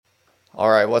All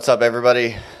right, what's up,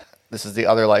 everybody? This is the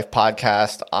Other Life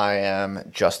Podcast. I am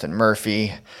Justin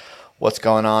Murphy. What's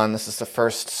going on? This is the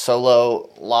first solo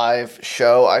live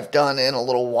show I've done in a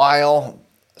little while.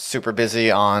 Super busy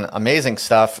on amazing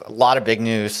stuff. A lot of big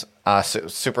news.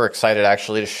 Super excited,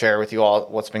 actually, to share with you all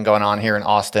what's been going on here in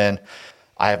Austin.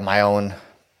 I have my own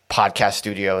podcast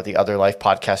studio, the Other Life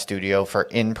Podcast Studio, for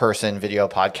in-person video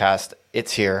podcast.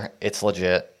 It's here. It's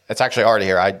legit. It's actually already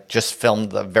here. I just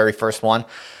filmed the very first one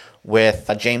with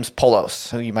James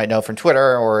Poulos, who you might know from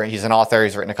Twitter, or he's an author.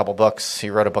 He's written a couple books. He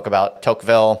wrote a book about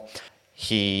Tocqueville.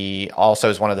 He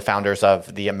also is one of the founders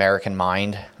of the American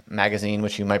Mind magazine,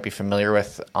 which you might be familiar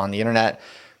with on the internet.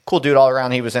 Cool dude all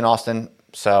around. He was in Austin,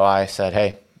 so I said,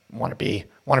 hey, want to be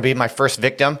my first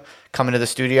victim, come into the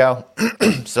studio.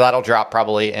 So that'll drop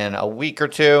probably in a week or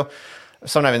two.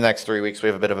 Sometime in the next 3 weeks. We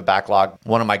have a bit of a backlog.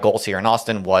 One of my goals here in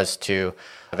Austin was to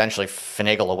eventually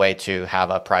finagle a way to have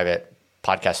a private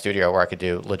podcast studio where I could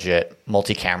do legit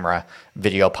multi-camera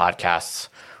video podcasts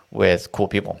with cool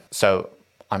people. So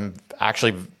I'm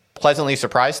actually pleasantly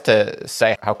surprised to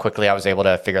say how quickly I was able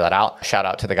to figure that out. Shout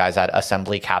out to the guys at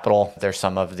Assembly Capital. They're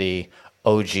some of the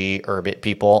OG Urbit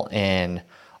people in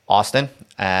Austin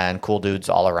and cool dudes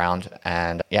all around.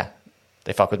 And yeah,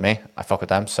 they fuck with me. I fuck with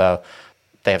them. So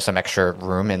they have some extra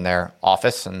room in their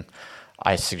office. And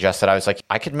I suggested, I was like,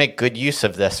 I could make good use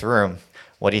of this room.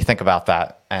 What do you think about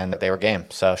that? And they were game.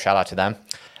 So shout out to them.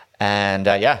 And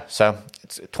so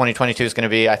 2022 is going to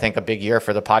be, I think, a big year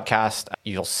for the podcast.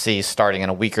 You'll see starting in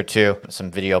a week or two,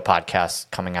 some video podcasts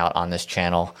coming out on this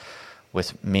channel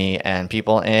with me and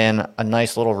people in a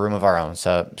nice little room of our own.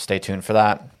 So stay tuned for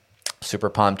that.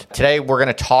 Super pumped. Today, we're going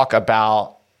to talk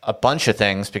about a bunch of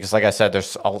things because, like I said,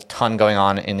 there's a ton going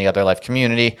on in the Other Life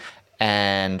community.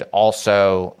 And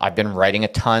also, I've been writing a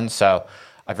ton. So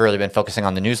I've really been focusing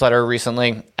on the newsletter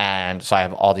recently, and so I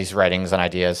have all these writings and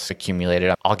ideas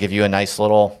accumulated. I'll give you a nice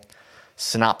little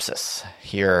synopsis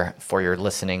here for your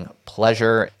listening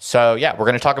pleasure. So yeah, we're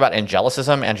going to talk about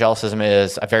Angelicism. Angelicism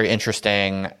is a very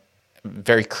interesting,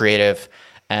 very creative,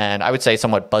 and I would say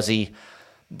somewhat buzzy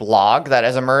blog that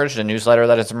has emerged, a newsletter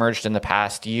that has emerged in the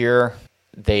past year.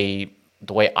 The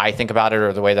way I think about it,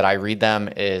 or the way that I read them,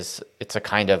 is it's a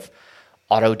kind of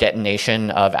auto-detonation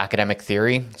of academic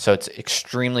theory. So it's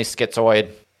extremely schizoid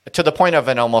to the point of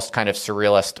an almost kind of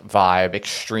surrealist vibe,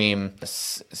 extreme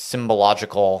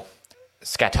symbological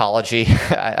scatology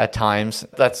at times.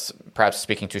 That's perhaps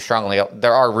speaking too strongly.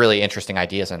 There are really interesting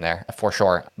ideas in there, for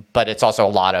sure. But it's also a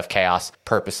lot of chaos,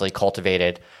 purposely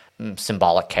cultivated,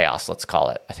 symbolic chaos, let's call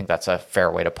it. I think that's a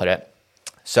fair way to put it.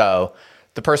 So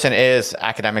the person is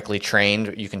academically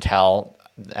trained, you can tell.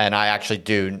 And I actually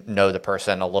do know the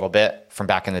person a little bit from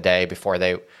back in the day before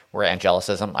they were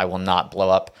Angelicism. I will not blow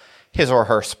up his or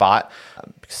her spot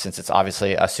since it's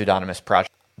obviously a pseudonymous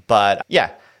project. But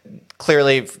yeah,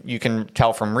 clearly you can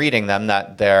tell from reading them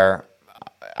that they're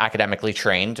academically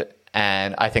trained.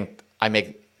 And I think I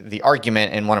make the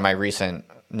argument in one of my recent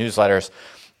newsletters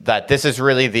that this is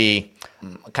really the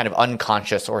kind of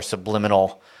unconscious or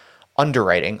subliminal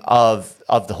underwriting of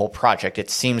the whole project. It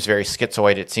seems very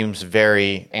schizoid. It seems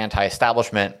very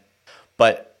anti-establishment.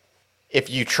 But if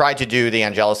you tried to do the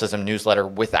Angelicism newsletter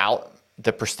without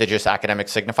the prestigious academic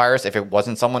signifiers, if it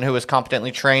wasn't someone who was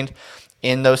competently trained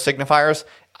in those signifiers,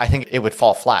 I think it would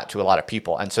fall flat to a lot of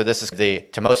people. And so this is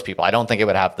to most people, I don't think it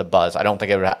would have the buzz. I don't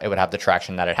think it would have the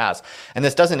traction that it has. And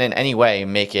this doesn't in any way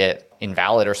make it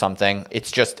invalid or something.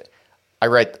 It's just, I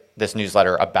write this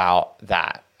newsletter about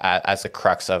that as the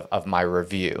crux of my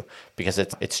review, because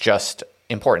it's just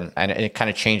important and it kind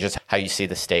of changes how you see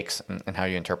the stakes and how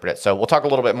you interpret it. So we'll talk a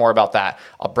little bit more about that.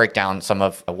 I'll break down some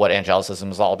of what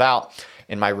Angelicism is all about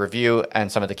in my review and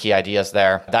some of the key ideas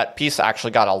there. That piece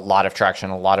actually got a lot of traction.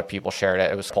 A lot of people shared it.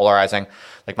 It was polarizing.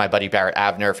 Like my buddy Barrett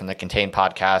Avner from the Contain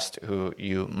podcast, who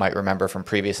you might remember from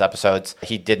previous episodes,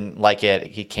 he didn't like it.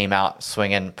 He came out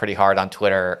swinging pretty hard on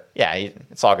Twitter. Yeah,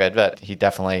 it's all good, but he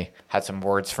definitely had some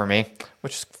words for me,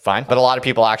 which is fine. But a lot of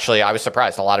people actually, I was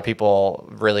surprised. A lot of people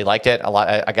really liked it.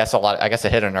 I guess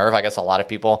it hit a nerve. I guess a lot of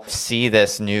people see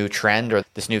this new trend or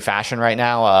this new fashion right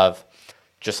now of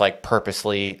just like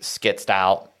purposely skitzed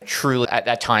out, truly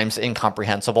at times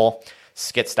incomprehensible,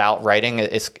 skitzed out writing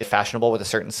is fashionable with a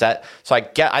certain set. So I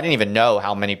didn't even know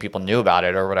how many people knew about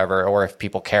it or whatever, or if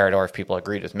people cared or if people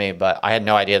agreed with me, but I had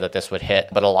no idea that this would hit.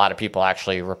 But a lot of people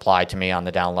actually replied to me on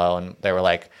the down low and they were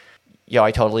like, yo,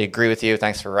 I totally agree with you.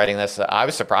 Thanks for writing this. I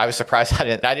was surprised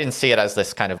I didn't see it as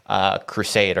this kind of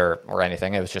crusade or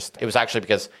anything. It was actually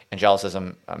because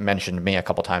Angelicism mentioned me a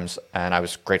couple times, and I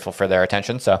was grateful for their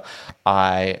attention. So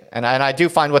I do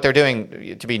find what they're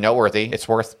doing to be noteworthy. It's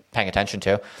worth paying attention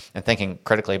to and thinking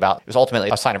critically about. It was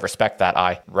ultimately a sign of respect that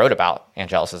I wrote about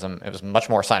Angelicism. It was much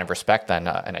more a sign of respect than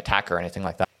an attack or anything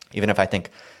like that. Even if I think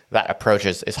that approach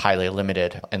is highly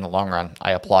limited in the long run,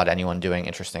 I applaud anyone doing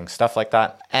interesting stuff like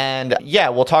that. And yeah,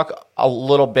 we'll talk a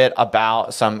little bit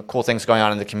about some cool things going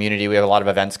on in the community. We have a lot of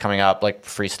events coming up, like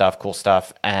free stuff, cool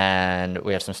stuff, and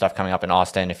we have some stuff coming up in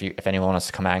Austin. If anyone wants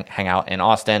to come hang out in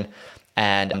Austin.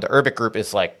 And the Urbit group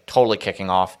is like totally kicking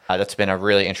off. That's been a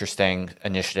really interesting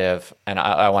initiative. And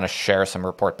I want to share some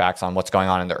report backs on what's going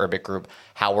on in the Urbit group,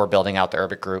 how we're building out the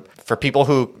Urbit group. For people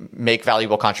who make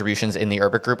valuable contributions in the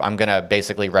Urbit group, I'm going to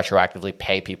basically retroactively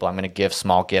pay people. I'm going to give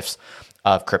small gifts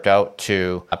of crypto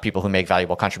to people who make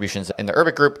valuable contributions in the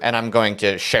Urbit group. And I'm going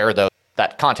to share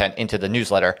that content into the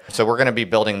newsletter. So we're going to be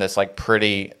building this like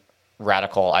pretty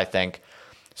radical, I think,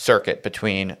 circuit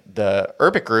between the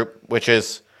Urbit group, which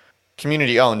is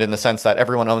community owned in the sense that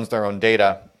everyone owns their own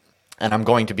data, and I'm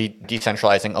going to be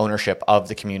decentralizing ownership of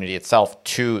the community itself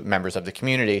to members of the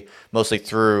community, mostly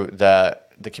through the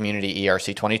community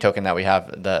ERC20 token that we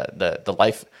have, the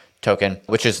Life token,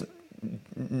 which is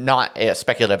not a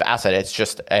speculative asset. It's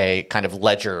just a kind of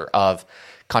ledger of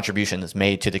contributions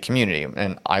made to the community,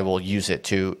 and I will use it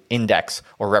to index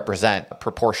or represent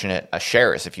proportionate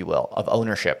shares, if you will, of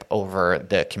ownership over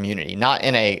the community. Not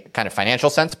in a kind of financial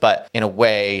sense, but in a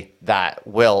way that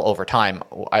will, over time,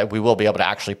 we will be able to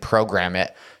actually program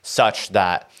it such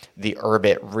that the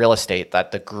Urbit real estate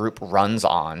that the group runs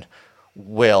on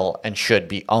will and should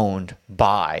be owned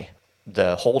by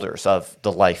the holders of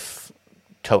the Life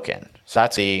token. So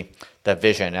that's the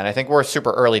vision, and I think we're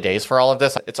super early days for all of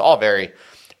this. It's all very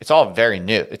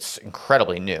new. It's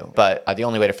incredibly new, but the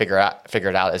only way to figure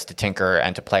it out is to tinker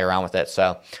and to play around with it.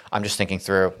 So I'm just thinking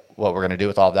through what we're going to do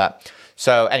with all of that.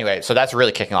 So anyway, so that's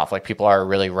really kicking off. Like people are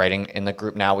really writing in the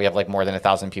group now. We have like more than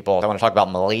 1,000 people. I want to talk about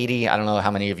Milady. I don't know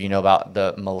how many of you know about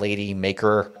the Milady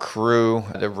Maker crew,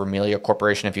 the Remelia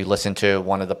Corporation. If you listen to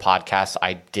one of the podcasts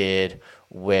I did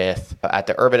at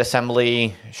the Urbit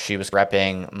Assembly, she was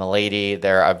repping Milady.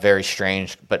 They're a very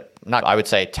strange, but not, I would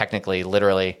say technically,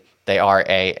 literally, they are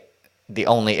the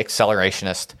only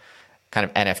accelerationist kind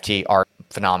of NFT art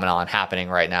phenomenon happening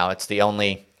right now. It's the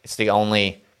only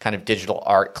kind of digital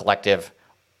art collective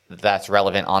that's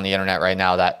relevant on the internet right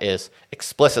now that is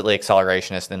explicitly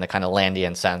accelerationist in the kind of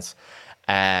Landian sense.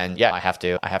 And yeah, I have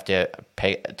to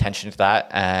pay attention to that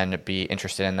and be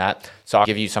interested in that. So I'll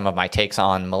give you some of my takes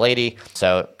on Milady.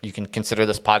 So you can consider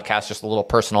this podcast just a little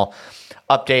personal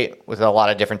update with a lot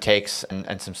of different takes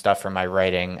and some stuff from my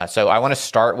writing. So I want to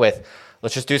start with,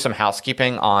 let's just do some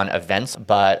housekeeping on events.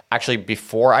 But actually,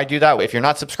 before I do that, if you're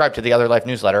not subscribed to the Other Life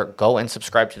newsletter, go and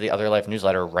subscribe to the Other Life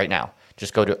newsletter right now.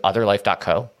 Just go to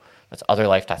otherlife.co. That's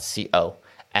otherlife.co.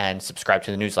 And subscribe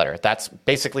to the newsletter. That's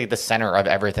basically the center of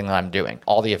everything that I'm doing.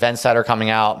 All the events that are coming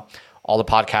out, all the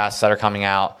podcasts that are coming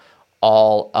out,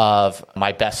 all of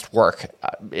my best work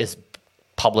is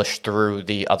published through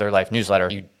the Other Life newsletter.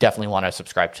 You definitely want to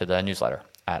subscribe to the newsletter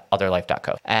at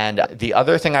otherlife.co. And the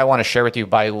other thing I want to share with you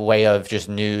by way of just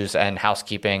news and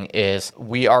housekeeping is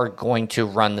we are going to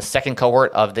run the second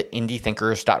cohort of the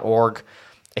indiethinkers.org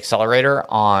accelerator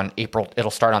it'll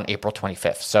start on April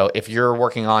 25th. So if you're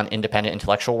working on independent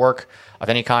intellectual work of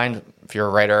any kind, if you're a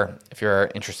writer, if you're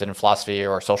interested in philosophy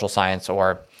or social science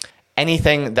or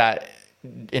anything that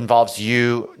involves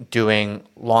you doing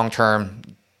long-term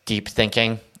deep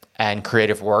thinking and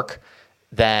creative work,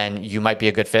 then you might be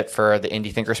a good fit for the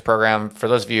Indie Thinkers program. For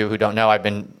those of you who don't know, I've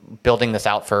been building this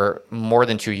out for more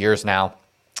than 2 years now.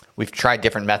 We've tried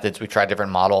different methods, we've tried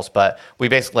different models, but we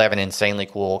basically have an insanely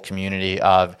cool community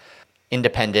of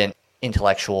independent,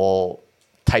 intellectual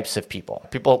types of people.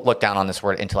 People look down on this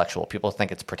word intellectual. People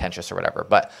think it's pretentious or whatever.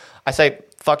 But I say,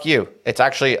 fuck you. It's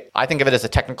actually, I think of it as a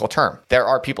technical term. There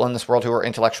are people in this world who are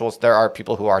intellectuals. There are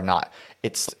people who are not.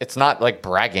 It's not like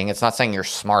bragging. It's not saying you're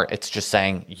smart. It's just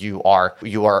saying you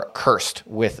are cursed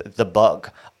with the bug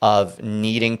of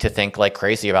needing to think like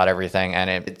crazy about everything.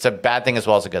 And it's a bad thing as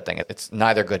well as a good thing. It's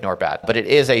neither good nor bad, but it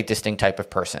is a distinct type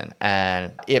of person.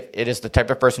 And if it is the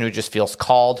type of person who just feels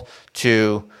called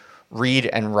to read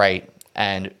and write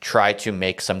and try to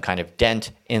make some kind of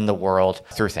dent in the world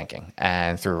through thinking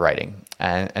and through writing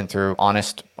and through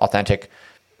honest, authentic,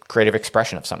 creative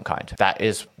expression of some kind. That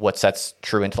is what sets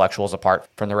true intellectuals apart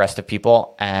from the rest of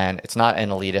people. And it's not an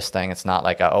elitist thing. It's not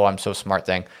like I'm so smart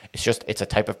thing. It's a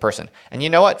type of person. And you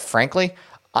know what? Frankly,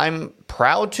 I'm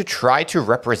proud to try to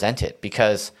represent it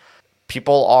because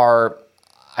people are,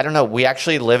 I don't know, we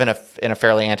actually live in a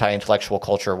fairly anti-intellectual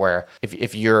culture where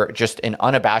if you're just an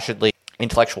unabashedly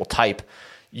intellectual type,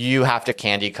 you have to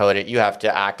candy coat it. You have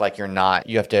to act like you're not.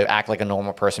 You have to act like a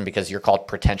normal person because you're called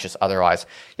pretentious otherwise.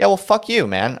 Yeah, well, fuck you,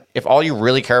 man. If all you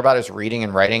really care about is reading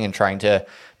and writing and trying to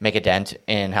make a dent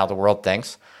in how the world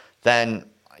thinks, then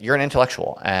you're an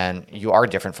intellectual and you are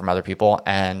different from other people.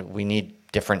 And we need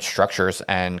different structures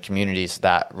and communities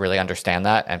that really understand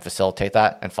that and facilitate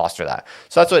that and foster that.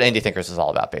 So that's what Indie Thinkers is all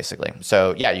about, basically.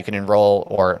 So yeah, you can enroll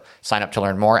or sign up to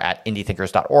learn more at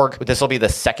indiethinkers.org. This will be the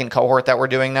second cohort that we're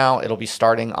doing now. It'll be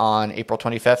starting on April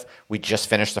 25th. We just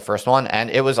finished the first one and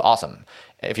it was awesome.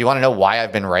 If you want to know why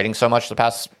I've been writing so much the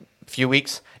past few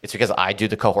weeks, it's because I do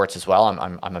the cohorts as well.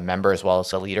 I'm a member as well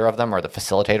as a leader of them, or the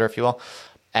facilitator, if you will.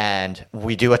 And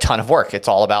we do a ton of work. It's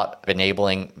all about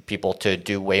enabling people to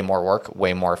do way more work,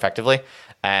 way more effectively.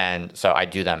 And so I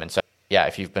do them. And so, yeah,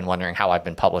 if you've been wondering how I've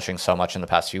been publishing so much in the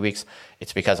past few weeks,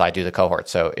 it's because I do the cohort.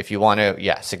 So if you want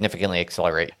to, significantly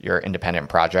accelerate your independent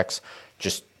projects,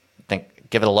 just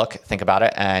give it a look, think about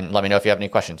it, and let me know if you have any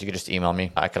questions. You could just email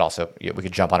me. We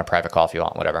could jump on a private call if you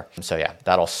want, whatever. So yeah,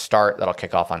 that'll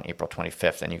kick off on April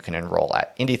 25th, and you can enroll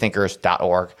at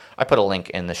indiethinkers.org. I put a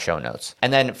link in the show notes.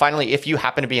 And then finally, if you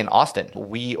happen to be in Austin,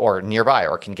 or nearby,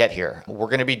 or can get here, we're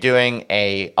going to be doing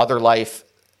a Other Life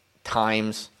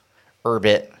times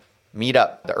Urbit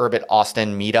meetup. The Urbit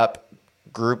Austin meetup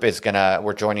group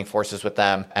we're joining forces with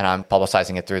them, and I'm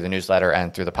publicizing it through the newsletter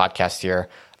and through the podcast here.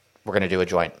 We're going to do a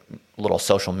joint little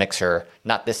social mixer,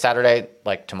 not this Saturday,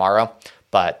 like tomorrow,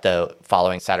 but the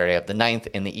following Saturday of the 9th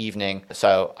in the evening.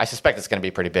 So I suspect it's going to be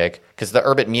pretty big because the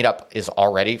Urbit meetup is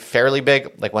already fairly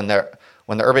big. Like when the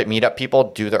Urbit meetup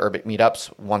people do the Urbit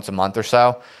meetups once a month or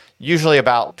so, usually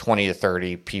about 20 to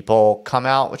 30 people come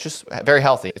out, which is very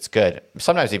healthy. It's good.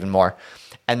 Sometimes even more.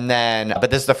 And then, but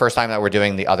this is the first time that we're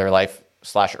doing the Other Life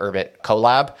 /Urbit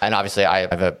collab. And obviously I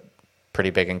have a pretty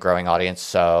big and growing audience.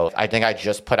 So I think I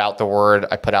just put out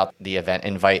the event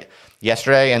invite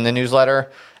yesterday in the newsletter.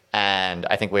 And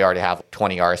I think we already have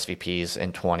 20 RSVPs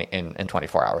in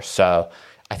 24 hours. So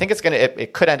I think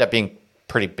it could end up being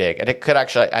pretty big. And it could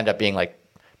actually end up being like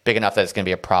big enough that it's going to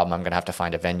be a problem. I'm going to have to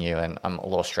find a venue and I'm a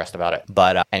little stressed about it.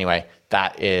 But anyway,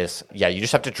 you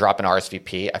just have to drop an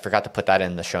RSVP. I forgot to put that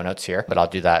in the show notes here, but I'll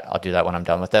do that when I'm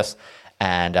done with this.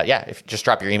 And just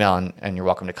drop your email and you're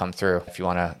welcome to come through if you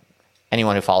want to.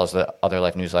 Anyone who follows the Other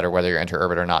Life newsletter, whether you're into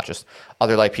Urbit or not, just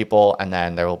Other Life people, and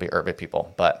then there will be Urbit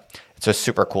people. But it's a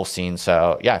super cool scene.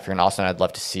 So yeah, if you're in Austin, I'd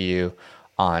love to see you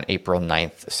on April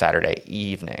 9th, Saturday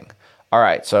evening. All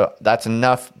right, so that's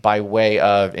enough by way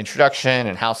of introduction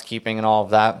and housekeeping and all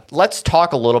of that. Let's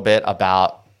talk a little bit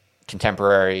about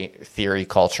contemporary theory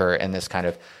culture and this kind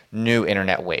of new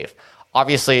internet wave.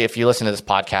 Obviously, if you listen to this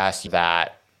podcast,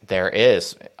 that there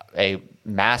is a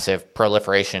massive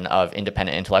proliferation of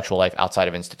independent intellectual life outside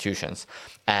of institutions.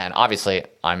 And obviously,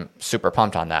 I'm super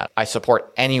pumped on that. I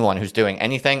support anyone who's doing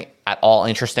anything at all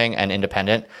interesting and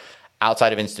independent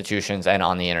outside of institutions and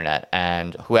on the internet.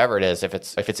 And whoever it is, if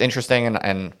it's interesting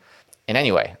and in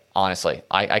any way, honestly,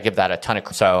 I give that a ton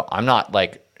of. So I'm not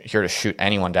like here to shoot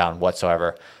anyone down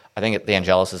whatsoever. I think the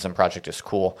Angelicism Project is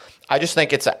cool. I just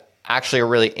think it's actually a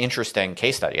really interesting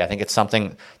case study. I think it's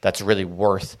something that's really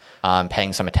worth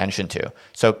paying some attention to.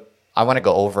 So I want to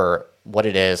go over what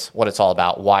it is, what it's all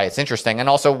about, why it's interesting, and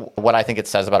also what I think it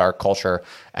says about our culture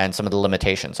and some of the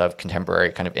limitations of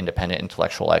contemporary kind of independent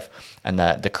intellectual life and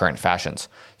the current fashions.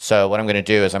 So what I'm going to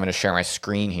do is I'm going to share my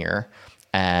screen here,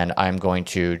 and I'm going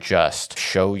to just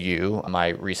show you my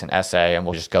recent essay, and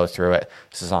we'll just go through it.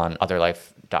 This is on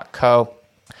otherlife.co.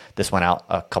 This went out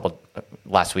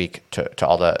last week to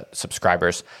all the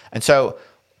subscribers. And so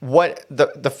what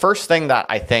the first thing that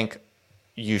I think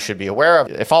you should be aware of,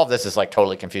 if all of this is like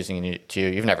totally confusing to you,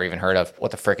 you've never even heard of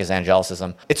what the frick is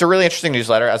Angelicism. It's a really interesting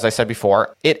newsletter, as I said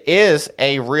before. It is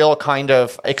a real kind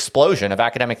of explosion of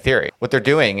academic theory. What they're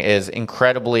doing is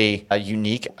incredibly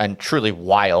unique and truly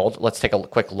wild. Let's take a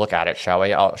quick look at it, shall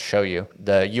we? I'll show you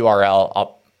the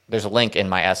URL. There's a link in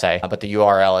my essay, but the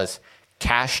URL is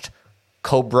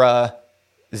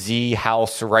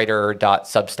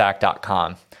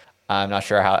cachedcobrazhousewriter.substack.com. I'm not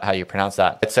sure how you pronounce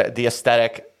that. It's the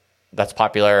aesthetic that's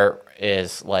popular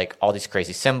is like all these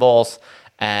crazy symbols,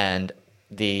 and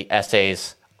the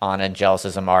essays on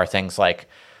Angelicism are things like,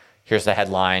 here's the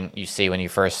headline you see when you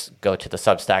first go to the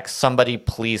Substack: "Somebody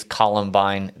please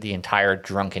Columbine the entire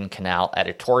Drunken Canal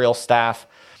editorial staff."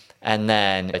 And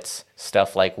then it's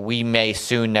stuff like, "We may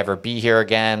soon never be here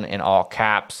again," in all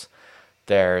caps.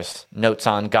 There's Notes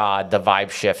on God, The Vibe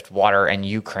Shift, Water, and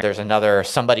Ukraine. There's another,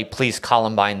 Somebody Please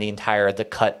Columbine the entire The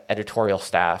Cut editorial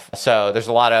staff. So there's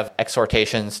a lot of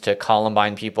exhortations to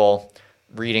Columbine people,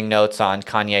 reading notes on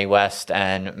Kanye West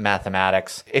and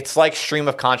mathematics. It's like stream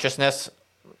of consciousness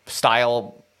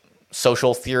style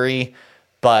social theory,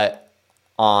 but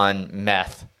on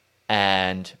meth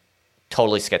and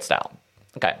totally skitzed out.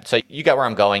 Okay, so you get where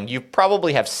I'm going. You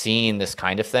probably have seen this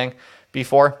kind of thing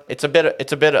before. It's a bit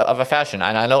of a fashion,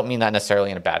 and I don't mean that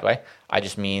necessarily in a bad way. I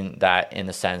just mean that in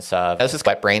the sense of, this is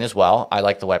Wet Brain as well. I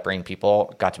like the Wet Brain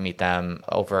people. Got to meet them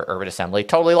over at Urban Assembly.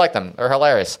 Totally like them. They're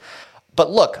hilarious.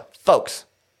 But look, folks,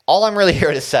 all I'm really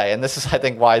here to say, and this is, I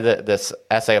think, why this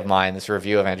essay of mine, this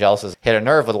review of Angelus, hit a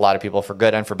nerve with a lot of people for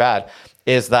good and for bad,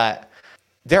 is that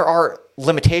there are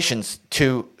limitations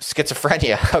to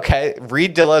schizophrenia, okay?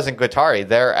 Read Deleuze and Guattari.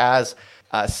 They're as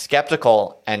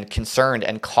skeptical and concerned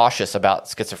and cautious about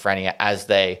schizophrenia as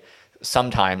they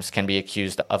sometimes can be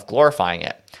accused of glorifying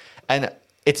it. And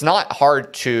it's not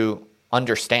hard to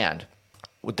understand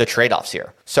the trade-offs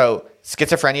here. So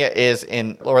schizophrenia is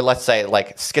or let's say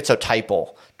like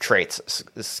schizotypal traits.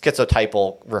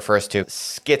 Schizotypal refers to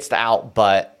schizzed out,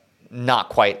 but not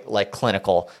quite like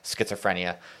clinical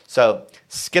schizophrenia. So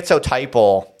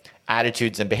schizotypal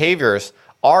attitudes and behaviors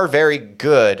are very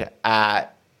good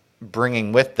at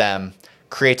bringing with them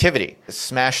creativity,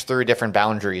 smash through different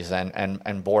boundaries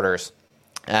and borders.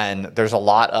 And there's a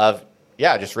lot of,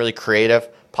 just really creative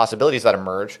possibilities that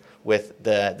emerge with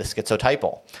the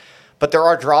schizotypal. But there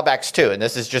are drawbacks too, and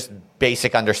this is just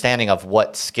basic understanding of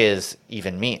what schiz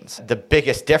even means. The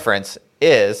biggest difference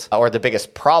is, or the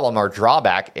biggest problem or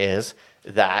drawback is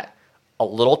that a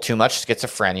little too much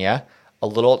schizophrenia,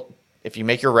 if you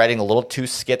make your writing a little too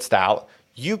schizzed out,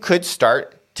 you could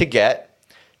start to get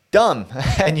dumb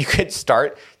and you could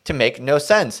start to make no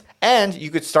sense. And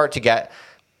you could start to get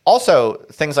also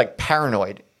things like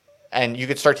paranoid, and you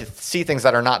could start to see things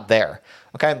that are not there.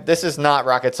 Okay, this is not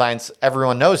rocket science.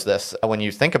 Everyone knows this when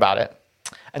you think about it.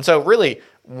 And so really,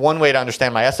 one way to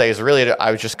understand my essay is really,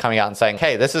 I was just coming out and saying,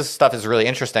 hey, stuff is really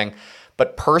interesting.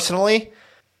 But personally,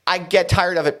 I get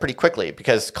tired of it pretty quickly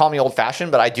because, call me old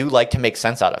fashioned, but I do like to make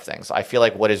sense out of things. I feel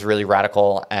like what is really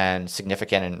radical and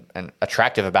significant and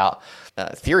attractive about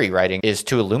theory writing is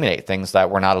to illuminate things that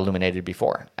were not illuminated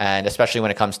before. And especially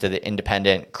when it comes to the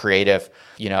independent, creative,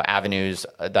 avenues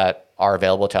that are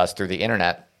available to us through the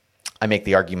internet. I make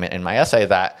the argument in my essay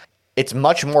that it's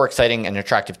much more exciting and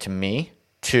attractive to me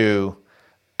to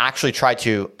actually try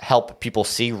to help people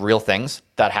see real things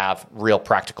that have real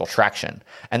practical traction.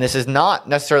 And this is not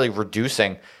necessarily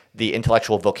reducing the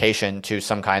intellectual vocation to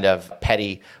some kind of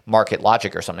petty market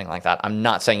logic or something like that. I'm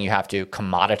not saying you have to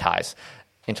commoditize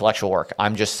intellectual work.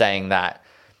 I'm just saying that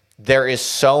there is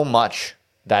so much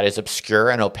that is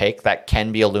obscure and opaque that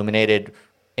can be illuminated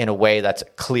in a way that's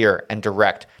clear and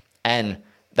direct, and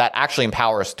that actually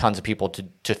empowers tons of people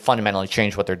to fundamentally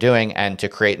change what they're doing and to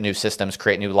create new systems,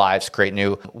 create new lives, create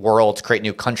new worlds, create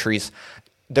new countries.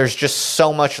 There's just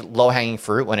so much low-hanging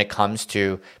fruit when it comes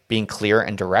to being clear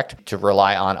and direct, to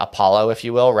rely on Apollo, if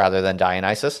you will, rather than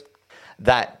Dionysus.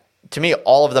 That, to me,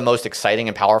 all of the most exciting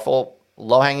and powerful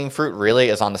low-hanging fruit really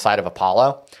is on the side of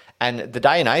Apollo. And the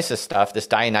Dionysus stuff, this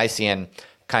Dionysian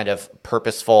kind of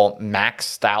purposeful,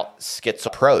 maxed out schizo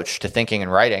approach to thinking and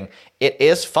writing, it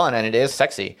is fun and it is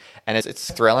sexy and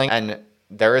it's thrilling, and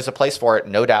there is a place for it,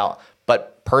 no doubt.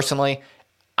 But personally,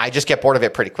 I just get bored of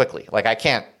it pretty quickly. Like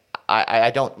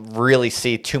I don't really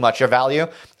see too much of value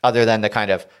other than the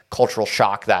kind of cultural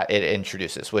shock that it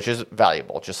introduces, which is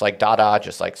valuable. Just like Dada,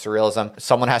 just like Surrealism,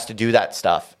 someone has to do that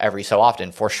stuff every so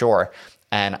often for sure.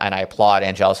 And I applaud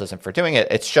Angelicism for doing it.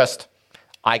 It's just,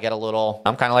 I'm kind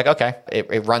of like, okay,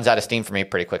 it runs out of steam for me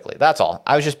pretty quickly. That's all.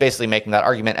 I was just basically making that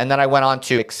argument. And then I went on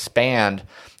to expand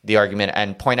the argument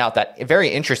and point out that, very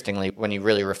interestingly, when you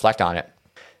really reflect on it,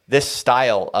 this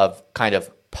style of kind of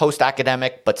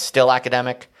post-academic but still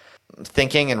academic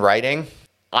thinking and writing,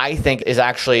 I think is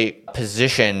actually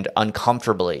positioned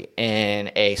uncomfortably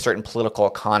in a certain political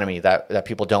economy that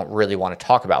people don't really want to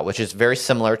talk about, which is very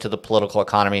similar to the political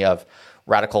economy of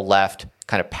radical left,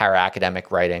 kind of para-academic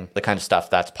writing, the kind of stuff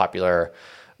that's popular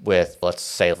with, let's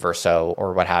say, Verso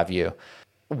or what have you.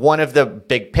 One of the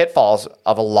big pitfalls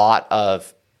of a lot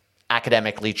of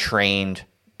academically trained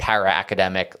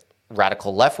para-academic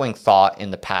radical left-wing thought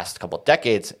in the past couple of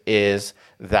decades is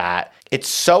that it's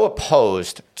so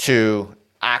opposed to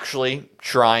actually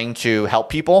trying to help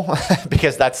people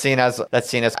because that's seen as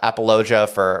apologia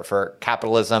for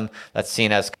capitalism. That's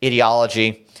seen as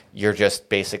ideology. You're just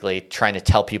basically trying to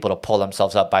tell people to pull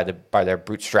themselves up by their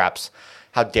bootstraps.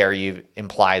 How dare you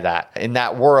imply that? In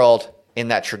that world, in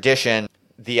that tradition,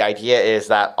 the idea is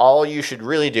that all you should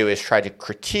really do is try to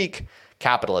critique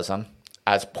capitalism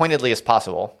as pointedly as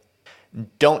possible.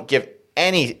 Don't give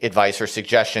any advice or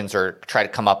suggestions or try to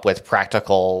come up with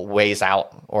practical ways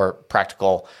out or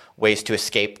practical ways to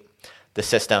escape the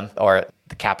system or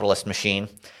the capitalist machine,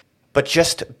 but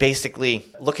just basically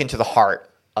look into the heart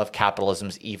of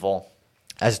capitalism's evil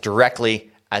as directly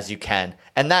as you can.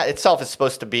 And that itself is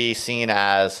supposed to be seen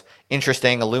as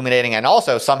interesting, illuminating, and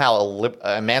also somehow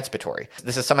emancipatory.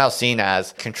 This is somehow seen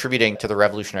as contributing to the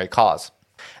revolutionary cause.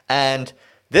 And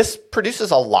this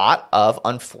produces a lot of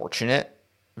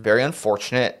very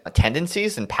unfortunate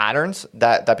tendencies and patterns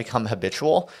that become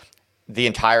habitual. The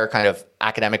entire kind of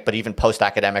academic, but even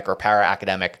post-academic or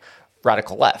para-academic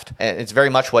radical left. And it's very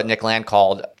much what Nick Land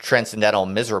called transcendental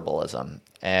miserabilism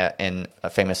in a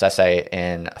famous essay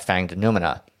in Fanged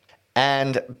Noumena.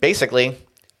 And basically,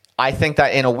 I think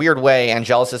that in a weird way,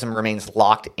 Angelicism remains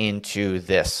locked into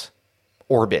this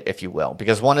orbit, if you will.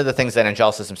 Because one of the things that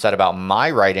Angelicism said about my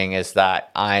writing is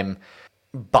that I'm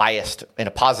biased in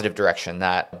a positive direction,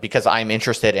 that because I'm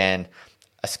interested in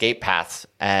escape paths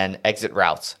and exit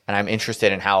routes, and I'm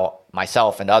interested in how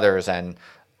myself and others and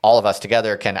all of us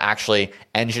together can actually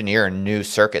engineer new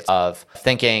circuits of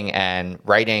thinking and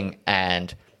writing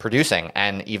and producing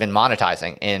and even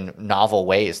monetizing in novel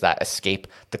ways that escape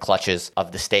the clutches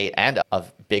of the state and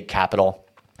of big capital.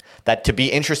 That to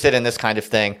be interested in this kind of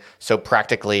thing so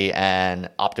practically and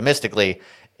optimistically,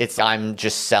 I'm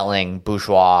just selling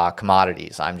bourgeois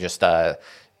commodities. I'm just a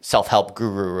self-help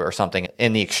guru or something.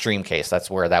 In the extreme case,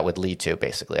 that's where that would lead to,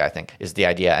 basically, I think, is the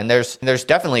idea. And there's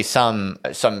definitely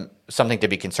something to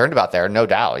be concerned about there, no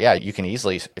doubt. Yeah, you can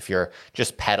easily, if you're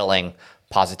just peddling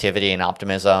positivity and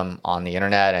optimism on the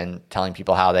internet and telling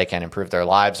people how they can improve their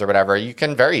lives or whatever, you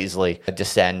can very easily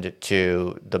descend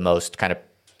to the most kind of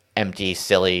empty,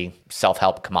 silly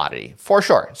self-help commodity, for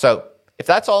sure. So if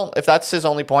that's his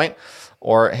only point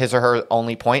or his or her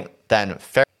only point, then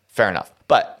fair enough.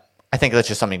 But I think that's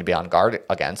just something to be on guard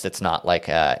against. It's not like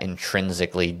an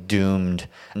intrinsically doomed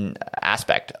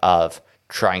aspect of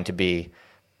trying to be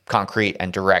concrete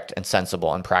and direct and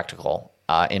sensible and practical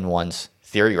in one's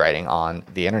theory writing on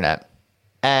the internet.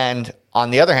 And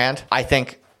on the other hand, I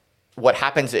think what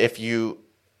happens if you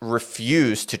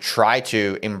refuse to try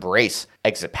to embrace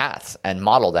exit paths and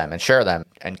model them and share them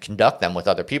and conduct them with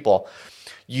other people,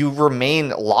 you remain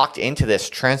locked into this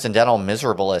transcendental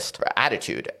miserabilist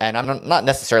attitude. And I'm not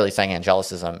necessarily saying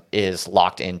Angelicism is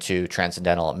locked into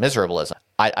transcendental miserabilism.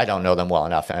 I don't know them well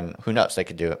enough, and who knows, they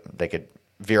could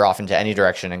veer off into any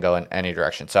direction and go in any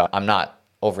direction. So I'm not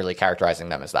overly characterizing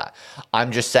them as that.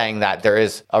 I'm just saying that there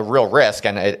is a real risk,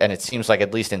 and it seems like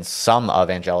at least in some of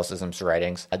Angelicism's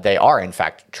writings, they are in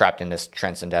fact trapped in this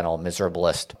transcendental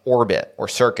miserabilist orbit or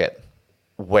circuit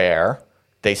where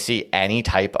they see any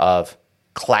type of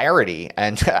clarity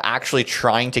and actually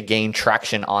trying to gain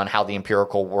traction on how the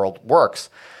empirical world works,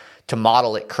 to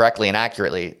model it correctly and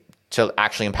accurately, to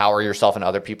actually empower yourself and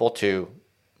other people to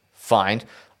find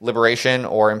liberation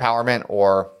or empowerment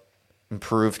or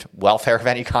improved welfare of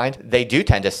any kind. They do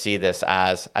tend to see this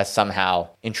as somehow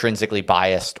intrinsically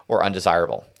biased or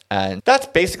undesirable. And that's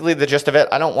basically the gist of it.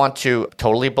 I don't want to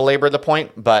totally belabor the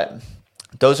point, but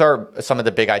those are some of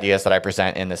the big ideas that I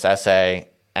present in this essay.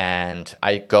 And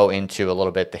I go into a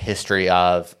little bit the history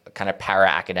of kind of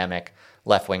para-academic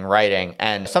left-wing writing.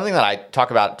 And something that I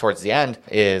talk about towards the end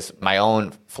is my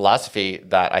own philosophy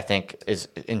that I think is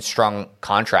in strong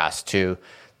contrast to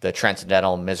the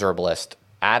transcendental miserabilist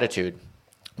attitude,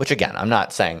 which again, I'm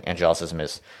not saying Angelicism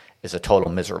is a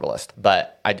total miserabilist,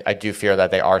 but I do fear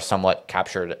that they are somewhat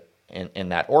captured in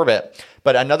that orbit.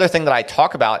 But another thing that I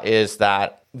talk about is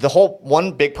that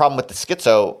one big problem with the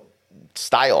schizo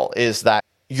style is that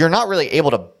you're not really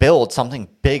able to build something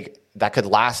big that could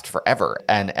last forever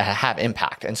and have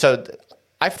impact. And so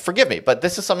forgive me, but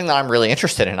this is something that I'm really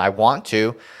interested in. I want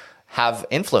to have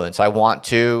influence. I want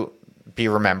to be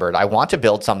remembered. I want to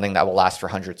build something that will last for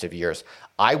hundreds of years.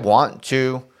 I want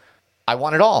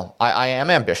it all. I am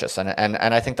ambitious, and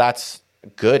I think that's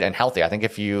good and healthy. I think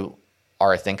if you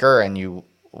are a thinker and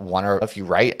if you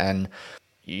write and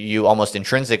you almost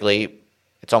intrinsically,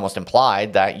 it's almost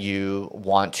implied that you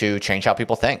want to change how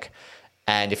people think.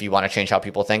 And if you want to change how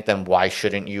people think, then why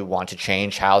shouldn't you want to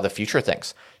change how the future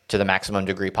thinks to the maximum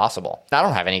degree possible? I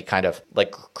don't have any kind of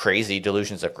like crazy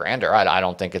delusions of grandeur. I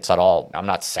don't think it's at all. I'm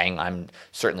not saying I'm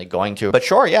certainly going to, but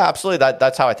sure, yeah, absolutely.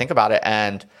 That's how I think about it.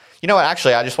 And you know what?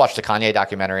 Actually, I just watched the Kanye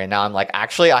documentary, and now I'm like,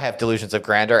 actually, I have delusions of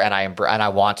grandeur, and I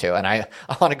want to, and I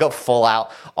want to go full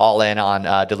out, all in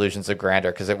on delusions of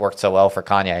grandeur because it worked so well for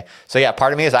Kanye. So yeah,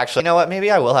 part of me is actually, you know what?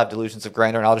 Maybe I will have delusions of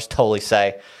grandeur, and I'll just totally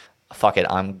say, fuck it,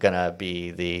 I'm gonna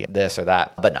be the this or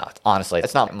that. But no, honestly,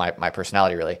 it's not my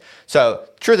personality really. So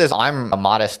truth is, I'm a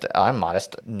modest,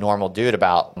 normal dude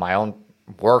about my own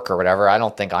work or whatever. I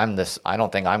don't think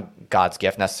I'm God's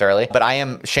gift necessarily, but I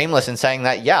am shameless in saying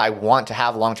that, yeah, I want to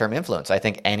have long-term influence. I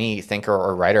think any thinker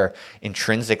or writer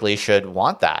intrinsically should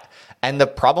want that. And the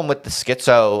problem with the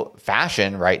schizo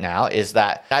fashion right now is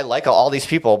that I like all these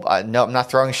people. No, I'm not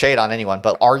throwing shade on anyone,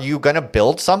 but are you going to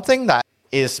build something that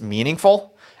is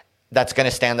meaningful, that's going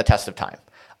to stand the test of time?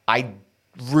 I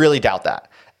really doubt that.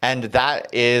 And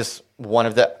that is one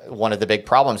of the big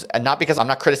problems. And not because I'm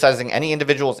not criticizing any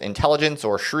individual's intelligence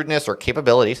or shrewdness or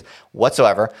capabilities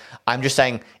whatsoever. I'm just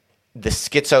saying the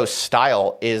schizo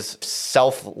style is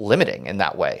self-limiting in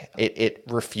that way. It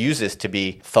refuses to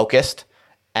be focused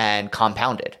and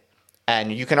compounded.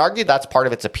 And you can argue that's part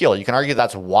of its appeal. You can argue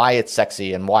that's why it's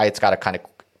sexy and why it's got a kind of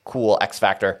cool X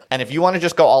factor. And if you want to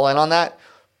just go all in on that,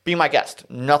 be my guest.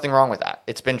 Nothing wrong with that.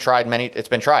 It's been tried.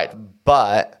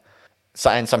 But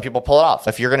and some people pull it off.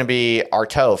 If you're going to be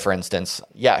Artaud, for instance,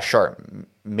 yeah, sure.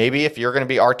 Maybe if you're going to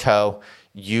be Artaud,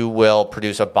 you will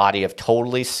produce a body of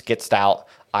totally skitzed out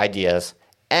ideas,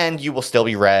 and you will still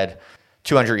be read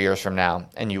 200 years from now,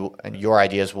 and your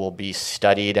ideas will be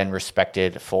studied and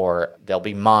respected they'll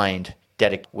be mined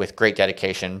with great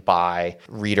dedication by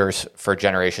readers for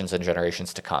generations and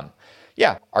generations to come.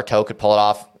 Yeah, Artaud could pull it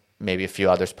off. Maybe a few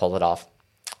others pull it off.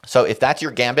 So if that's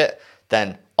your gambit,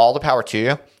 then all the power to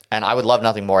you. And I would love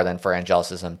nothing more than for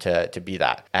Angelicism to be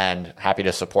that, and happy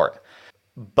to support.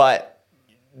 But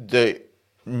the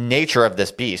nature of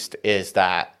this beast is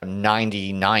that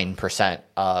 99%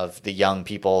 of the young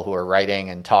people who are writing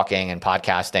and talking and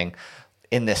podcasting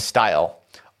in this style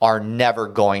are never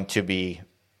going to be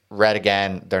read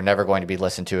again. They're never going to be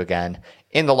listened to again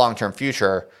in the long-term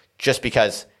future, just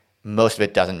because most of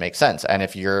it doesn't make sense. And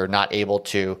if you're not able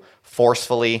to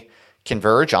forcefully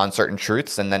converge on certain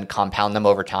truths and then compound them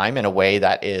over time in a way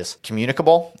that is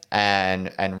communicable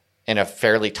and in a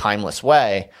fairly timeless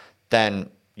way, then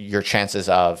your chances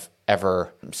of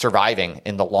ever surviving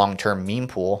in the long-term meme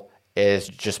pool is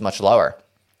just much lower.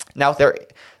 Now,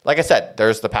 like I said,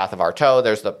 there's the path of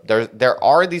Artaud. There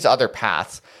are these other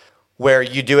paths where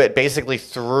you do it basically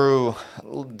through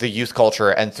the youth culture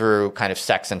and through kind of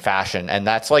sex and fashion, and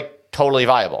that's like totally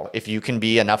viable. If you can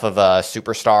be enough of a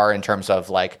superstar in terms of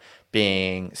like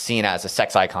being seen as a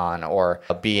sex icon, or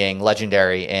being so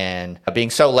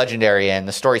legendary in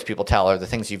the stories people tell or the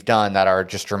things you've done that are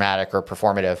just dramatic or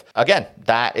performative. Again,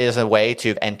 that is a way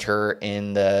to enter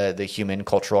in the human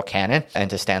cultural canon and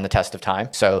to stand the test of time.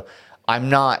 So I'm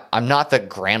not the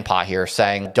grandpa here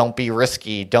saying don't be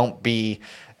risky, don't be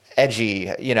edgy.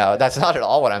 That's not at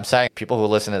all what I'm saying. People who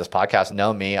listen to this podcast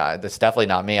know me. That's definitely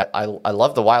not me. I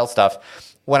love the wild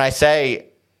stuff. When I say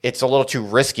it's a little too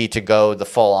risky to go the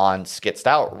full-on skitzed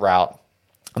out route,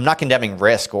 I'm not condemning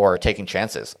risk or taking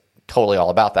chances. Totally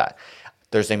all about that.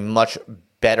 There's a much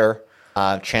better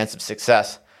chance of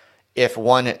success if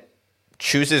one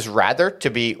chooses rather to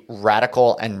be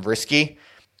radical and risky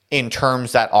in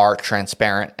terms that are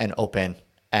transparent and open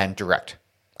and direct.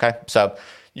 Okay, so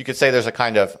you could say there's a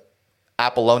kind of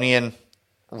Apollonian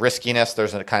riskiness,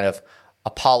 there's a kind of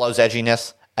Apollo's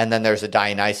edginess, and then there's a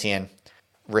Dionysian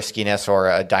riskiness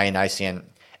or a Dionysian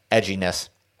edginess.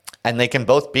 And they can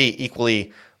both be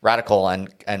equally radical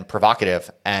and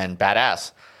provocative and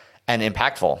badass and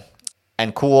impactful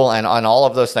and cool and on all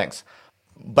of those things.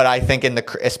 But I think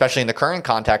especially in the current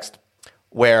context,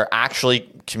 where actually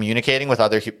communicating with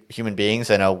other human beings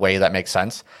in a way that makes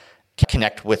sense,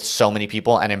 connect with so many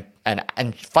people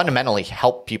and fundamentally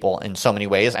help people in so many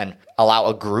ways and allow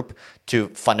a group to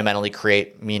fundamentally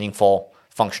create meaningful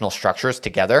functional structures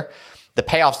together, the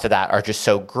payoffs to that are just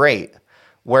so great.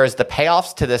 Whereas the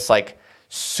payoffs to this like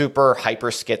super hyper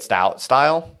skitzed out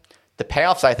style, the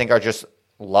payoffs I think are just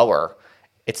lower.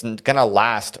 It's going to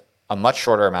last a much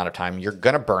shorter amount of time. You're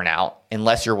going to burn out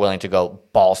unless you're willing to go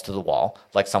balls to the wall,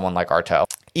 like someone like Artaud.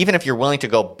 Even if you're willing to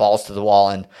go balls to the wall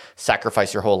and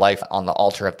sacrifice your whole life on the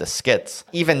altar of the skits,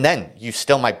 even then you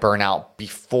still might burn out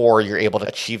before you're able to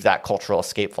achieve that cultural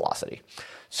escape velocity.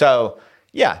 So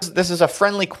yeah, this is a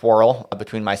friendly quarrel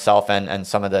between myself and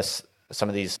some of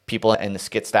these people in the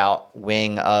skitzed out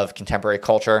wing of contemporary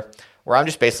culture, where I'm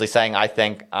just basically saying I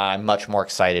think I'm much more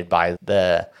excited by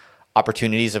the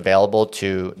opportunities available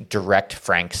to direct,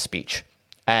 frank speech.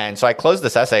 And so I close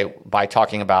this essay by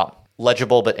talking about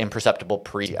legible but imperceptible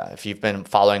poesia. If you've been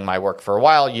following my work for a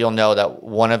while, you'll know that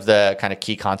one of the kind of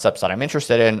key concepts that I'm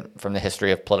interested in from the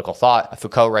history of political thought,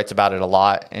 Foucault writes about it a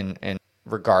lot in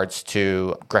regards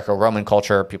to Greco-Roman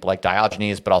culture, people like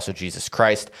Diogenes, but also Jesus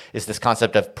Christ, is this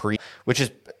concept of which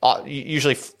is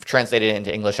usually translated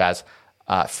into English as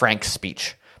frank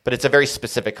speech. But it's a very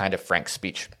specific kind of frank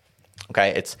speech. Okay,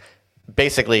 it's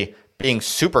basically being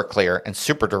super clear and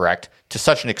super direct to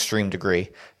such an extreme degree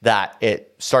that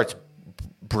it starts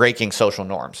breaking social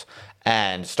norms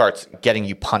and starts getting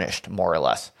you punished, more or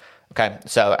less. Okay,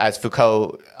 so as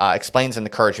Foucault explains in The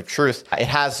Courage of Truth, it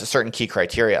has a certain key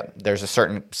criteria. There's a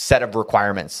certain set of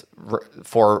requirements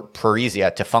for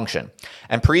parrhesia to function.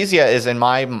 And parrhesia is, in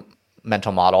my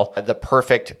mental model, the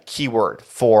perfect keyword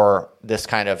for this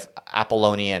kind of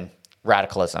Apollonian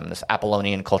radicalism, this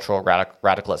Apollonian cultural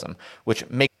radicalism, which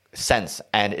makes sense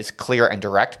and is clear and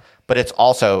direct, but it's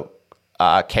also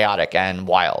chaotic and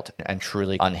wild and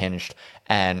truly unhinged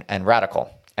and radical.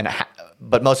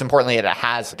 But most importantly, it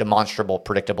has demonstrable,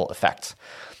 predictable effects.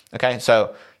 Okay,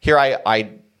 so here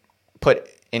I put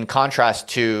in contrast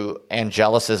to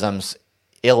Angelicism's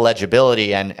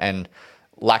illegibility and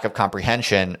lack of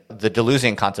comprehension, the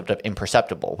Deleuzian concept of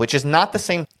imperceptible, which is not the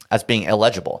same as being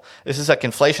illegible. This is a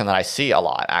conflation that I see a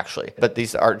lot, actually, but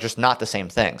these are just not the same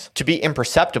things. To be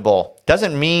imperceptible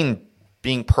doesn't mean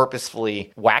being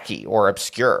purposefully wacky or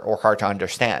obscure or hard to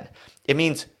understand.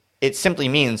 It simply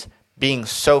means being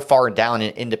so far down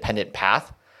an independent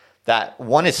path that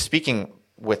one is speaking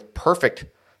with perfect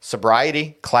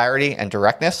sobriety, clarity, and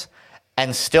directness,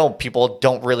 and still people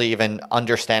don't really even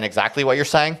understand exactly what you're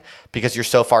saying because you're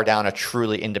so far down a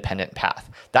truly independent path.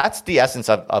 That's the essence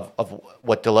of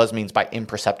what Deleuze means by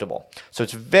imperceptible. So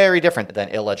it's very different than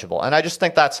illegible. And I just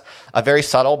think that's a very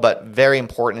subtle but very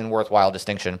important and worthwhile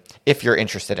distinction if you're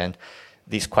interested in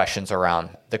these questions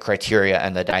around the criteria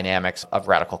and the dynamics of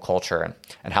radical culture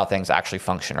and how things actually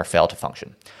function or fail to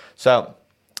function. So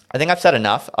I think I've said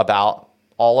enough about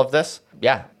all of this.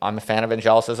 Yeah, I'm a fan of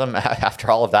Angelicism. After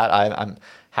all of that, I'm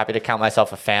happy to count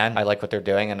myself a fan. I like what they're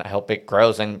doing, and I hope it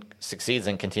grows and succeeds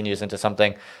and continues into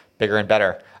something bigger and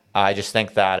better. I just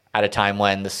think that at a time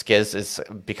when the schiz is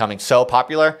becoming so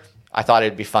popular, I thought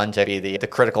it'd be fun to be the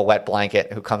critical wet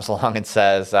blanket who comes along and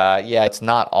says, yeah, it's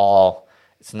not all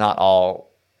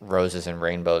roses and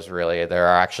rainbows, really. There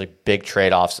are actually big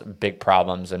trade-offs, big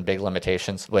problems, and big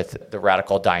limitations with the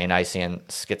radical Dionysian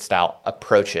schizzed out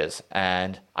approaches.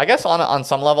 And I guess on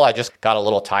some level, I just got a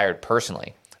little tired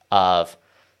personally of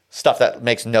stuff that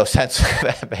makes no sense,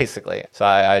 basically. So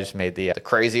I just made the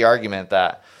crazy argument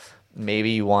that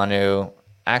maybe you want to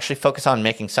actually focus on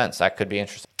making sense. That could be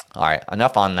interesting. All right,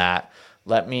 enough on that.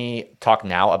 Let me talk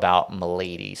now about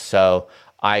Milady. So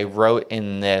I wrote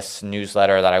in this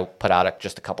newsletter that I put out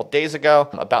just a couple days ago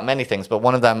about many things, but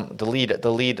one of them, the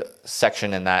lead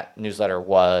section in that newsletter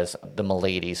was the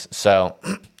Miladies. So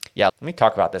yeah, let me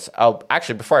talk about this. Oh,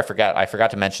 actually, before I forgot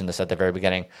to mention this at the very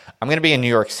beginning. I'm going to be in New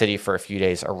York City for a few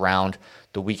days around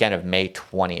the weekend of May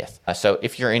 20th. So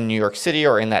if you're in New York City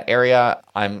or in that area,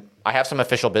 I have some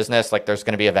official business, like there's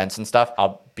going to be events and stuff.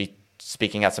 I'll be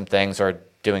speaking at some things or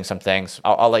doing some things.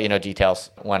 I'll let you know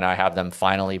details when I have them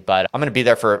finally, but I'm going to be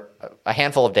there for a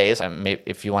handful of days. And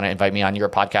if you want to invite me on your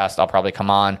podcast, I'll probably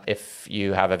come on. If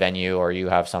you have a venue or you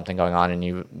have something going on and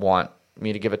you want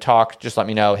me to give a talk, just let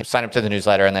me know. Sign up to the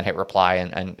newsletter and then hit reply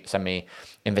and send me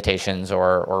invitations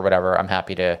or whatever. I'm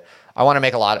happy to. I want to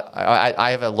make a lot.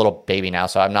 I have a little baby now,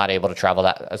 so I'm not able to travel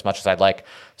that as much as I'd like.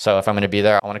 So if I'm going to be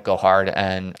there, I want to go hard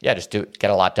and just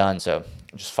get a lot done. So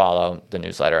just follow the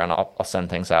newsletter and I'll send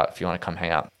things out if you want to come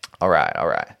hang out. All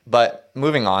right. But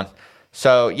moving on.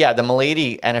 So yeah, the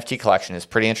Milady NFT collection is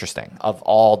pretty interesting. Of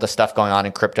all the stuff going on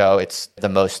in crypto, it's the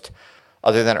most,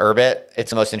 other than Urbit,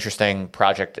 it's the most interesting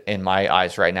project in my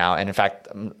eyes right now. And in fact,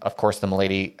 of course, the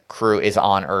Milady crew is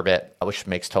on Urbit, which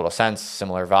makes total sense,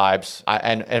 similar vibes.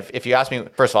 And if you ask me,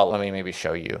 first of all, let me maybe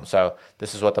show you. So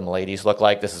this is what the Miladies look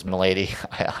like. This is Milady.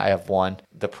 I have one.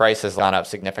 The price has gone up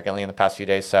significantly in the past few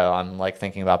days, so I'm like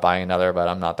thinking about buying another, but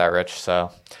I'm not that rich,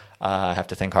 so I have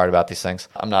to think hard about these things.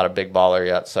 I'm not a big baller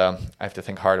yet, so I have to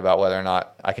think hard about whether or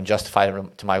not I can justify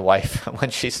it to my wife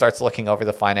when she starts looking over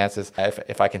the finances.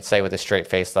 If I can say with a straight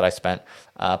face that I spent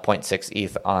 0.6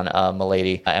 ETH on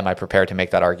Milady, am I prepared to make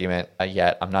that argument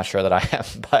yet? I'm not sure that I am,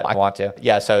 but I want to.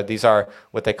 Yeah, so these are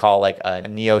what they call like a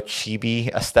neo-chibi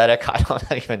aesthetic. I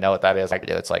don't even know what that is.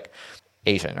 It's like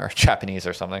Asian or Japanese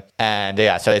or something. And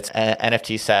yeah, so it's an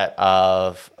NFT set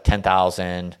of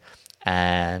 10,000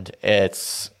 and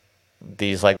it's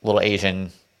these like little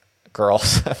Asian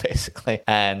girls basically,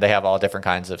 and they have all different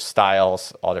kinds of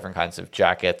styles, all different kinds of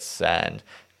jackets, and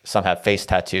some have face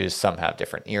tattoos, some have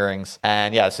different earrings.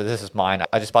 And yeah, so this is mine.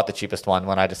 I just bought the cheapest one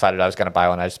when I decided I was going to buy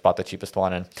one. I just bought the cheapest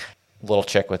one, and little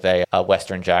chick with a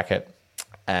Western jacket.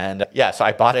 And yeah, so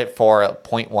I bought it for zero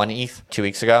point 0.1 ETH 2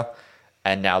 weeks ago.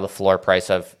 And now the floor price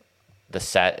of the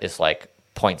set is like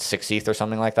 0.6 ETH or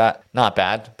something like that. Not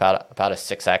bad, about a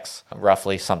 6x,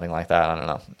 roughly, something like that. I don't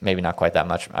know. Maybe not quite that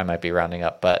much. I might be rounding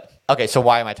up. But okay, so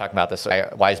why am I talking about this?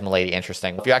 Why is Milady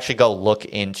interesting? If you actually go look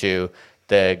into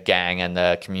the gang and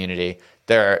the community,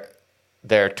 they're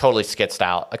totally skitzed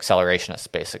out accelerationists,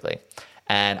 basically.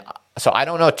 And so I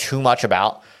don't know too much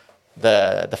about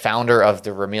the founder of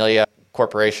the Remilia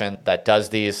corporation that does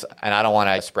these, and I don't want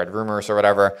to spread rumors or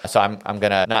whatever. So I'm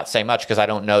going to not say much because I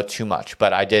don't know too much.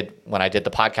 But I did when I did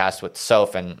the podcast with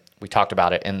Soph, and we talked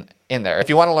about it in there. If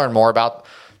you want to learn more about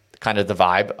kind of the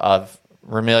vibe of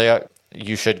Remilia,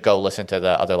 you should go listen to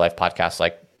the Other Life podcast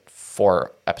like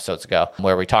 4 episodes ago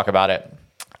where we talk about it.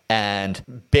 And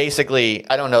basically,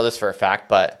 I don't know this for a fact,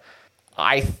 but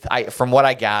I from what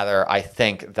I gather, I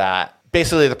think that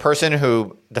basically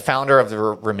the founder of the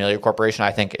Remilia Corporation,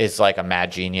 I think is like a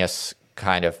mad genius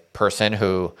kind of person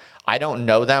who I don't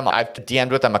know them. I've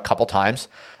DM'd with them a couple times,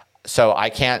 so I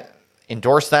can't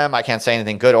endorse them. I can't say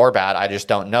anything good or bad. I just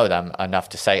don't know them enough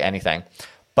to say anything.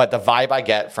 But the vibe I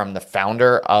get from the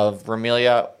founder of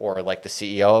Remilia or like the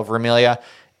CEO of Remilia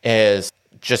is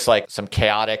just like some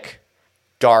chaotic,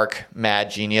 dark, mad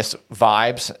genius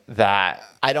vibes that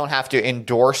I don't have to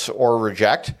endorse or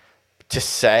reject to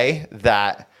say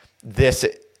that this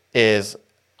is,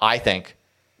 I think,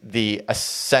 the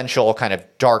essential kind of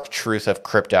dark truth of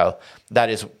crypto. That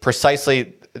is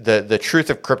precisely the truth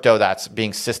of crypto that's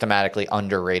being systematically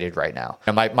underrated right now.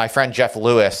 And my friend Jeff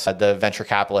Lewis, the venture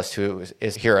capitalist who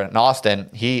is here in Austin,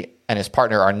 he and his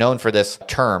partner are known for this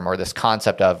term or this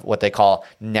concept of what they call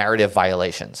narrative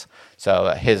violations.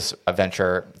 So his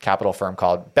venture capital firm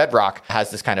called Bedrock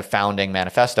has this kind of founding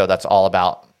manifesto that's all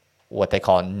about what they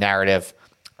call narrative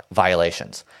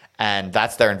violations. And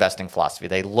that's their investing philosophy.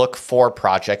 They look for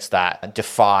projects that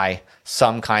defy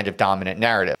some kind of dominant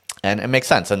narrative. And it makes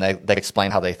sense. And they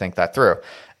explain how they think that through.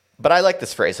 But I like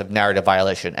this phrase of narrative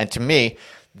violation. And to me,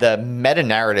 the meta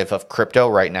narrative of crypto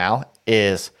right now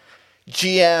is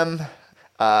GM,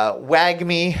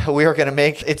 WAGMI, we are going to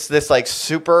make, it's this like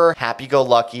super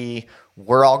happy-go-lucky,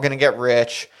 we're all going to get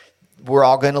rich, we're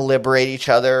all going to liberate each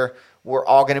other, we're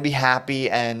all going to be happy,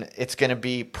 and it's going to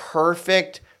be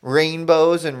perfect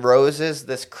rainbows and roses.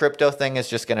 This crypto thing is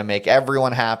just going to make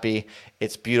everyone happy.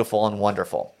 It's beautiful and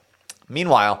wonderful.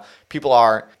 Meanwhile, people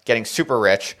are getting super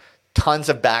rich, tons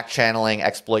of back channeling,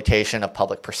 exploitation of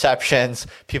public perceptions,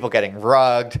 people getting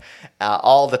rugged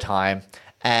all the time.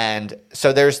 And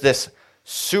so there's this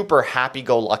super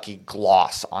happy-go-lucky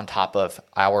gloss on top of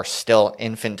our still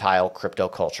infantile crypto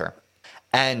culture.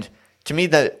 And to me,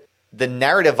 the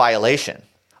narrative violation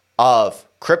of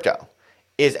crypto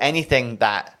is anything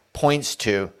that points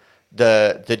to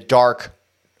the dark,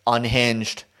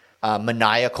 unhinged,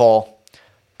 maniacal,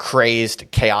 crazed,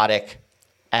 chaotic,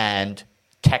 and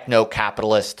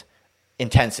techno-capitalist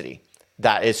intensity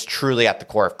that is truly at the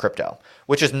core of crypto,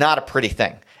 which is not a pretty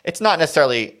thing. It's not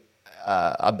necessarily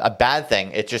a bad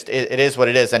thing. It is what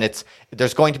it is, and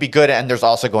there's going to be good and there's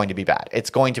also going to be bad. It's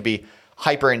going to be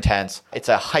hyper intense. It's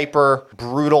a hyper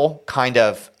brutal kind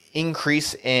of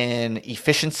increase in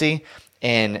efficiency,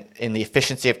 in the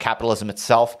efficiency of capitalism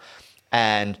itself.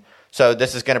 And so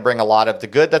this is going to bring a lot of the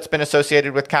good that's been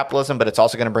associated with capitalism, but it's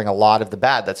also going to bring a lot of the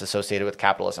bad that's associated with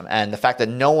capitalism. And the fact that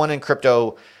no one in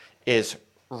crypto is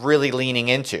really leaning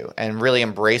into and really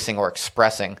embracing or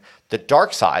expressing the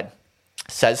dark side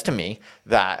says to me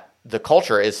that the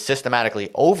culture is systematically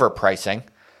overpricing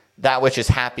that which is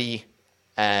happy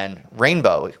and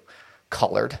rainbow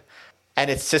colored, and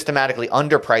it's systematically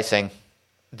underpricing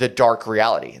the dark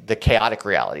reality, the chaotic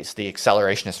realities, the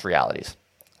accelerationist realities.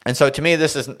 And so to me,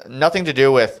 this is nothing to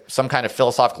do with some kind of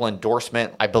philosophical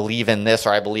endorsement. I believe in this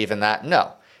or I believe in that.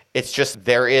 No, it's just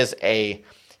there is a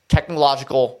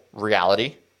technological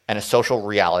reality and a social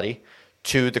reality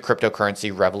to the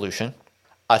cryptocurrency revolution.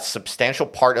 A substantial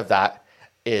part of that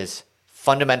is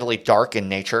fundamentally dark in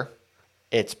nature.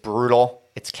 It's brutal,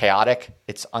 it's chaotic,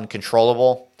 it's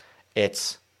uncontrollable,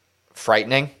 it's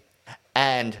frightening.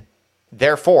 And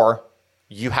therefore,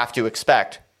 you have to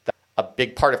expect that a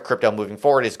big part of crypto moving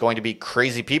forward is going to be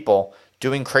crazy people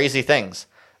doing crazy things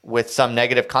with some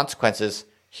negative consequences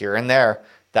here and there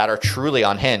that are truly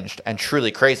unhinged and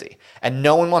truly crazy. And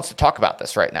no one wants to talk about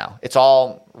this right now. It's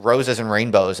all roses and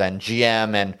rainbows and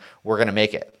GM and we're going to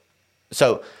make it.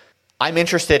 So I'm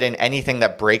interested in anything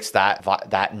that breaks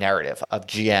that narrative of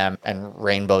GM and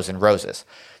rainbows and roses.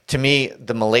 To me,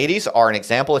 the Miladies are an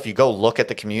example. If you go look at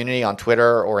the community on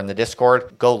Twitter or in the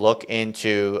Discord, go look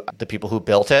into the people who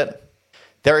built it.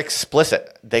 They're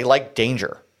explicit. They like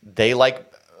danger. They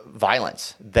like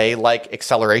violence. They like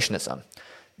accelerationism.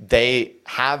 They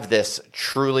have this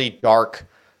truly dark,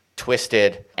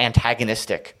 twisted,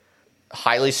 antagonistic,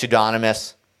 highly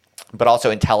pseudonymous, but also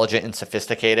intelligent and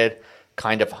sophisticated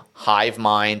kind of hive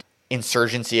mind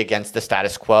insurgency against the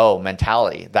status quo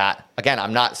mentality that, again,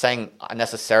 I'm not saying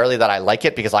necessarily that I like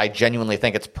it, because I genuinely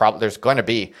think it's there's going to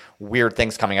be weird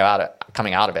things coming out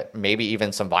of it, maybe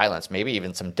even some violence, maybe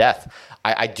even some death.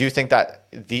 I do think that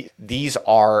these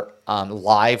are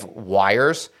live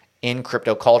wires in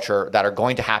crypto culture that are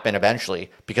going to happen eventually,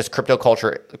 because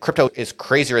crypto is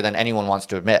crazier than anyone wants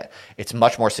to admit. It's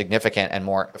much more significant and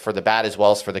more for the bad as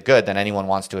well as for the good than anyone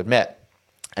wants to admit.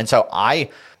 And so I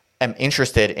am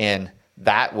interested in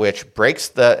that which breaks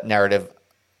the narrative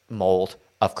mold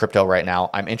of crypto right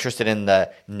now. I'm interested in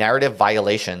the narrative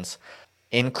violations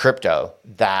in crypto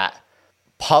that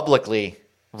publicly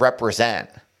represent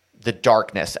the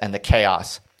darkness and the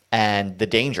chaos and the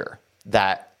danger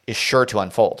that is sure to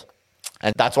unfold.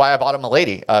 And that's why I bought a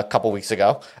Milady a couple weeks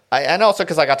ago. And also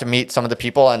because I got to meet some of the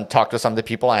people and talk to some of the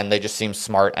people, and they just seem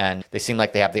smart, and they seem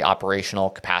like they have the operational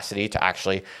capacity to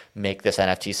actually make this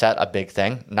NFT set a big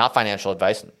thing. Not financial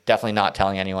advice, definitely not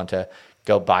telling anyone to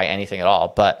go buy anything at all.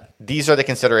 But these are the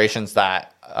considerations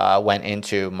that went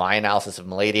into my analysis of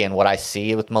Milady and what I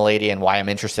see with Milady and why I'm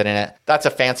interested in it. That's a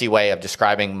fancy way of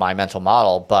describing my mental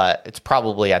model, but it's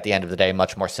probably at the end of the day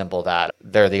much more simple that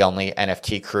they're the only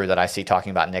NFT crew that I see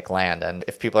talking about Nick Land. And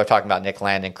if people are talking about Nick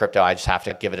Land in crypto, I just have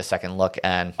to give it a second look,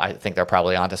 and I think they're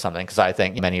probably onto something, because I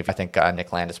think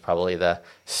Nick Land is probably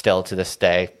still to this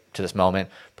day, to this moment,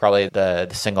 probably the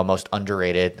single most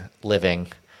underrated living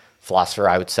philosopher,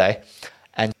 I would say.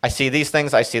 And I see these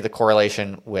things. I see the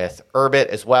correlation with Urbit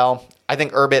as well. I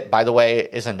think Urbit, by the way,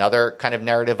 is another kind of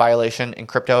narrative violation in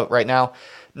crypto right now.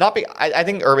 I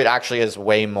think Urbit actually is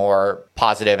way more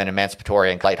positive and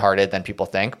emancipatory and lighthearted than people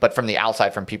think. But from the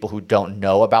outside, from people who don't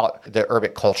know about the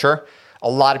Urbit culture, a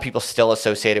lot of people still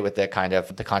associate it with the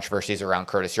controversies around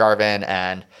Curtis Yarvin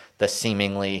and the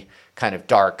seemingly kind of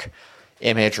dark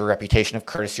image or reputation of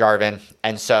Curtis Yarvin.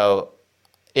 And so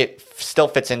it still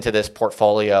fits into this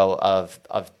portfolio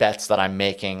of bets that I'm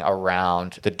making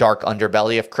around the dark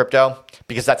underbelly of crypto,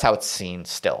 because that's how it's seen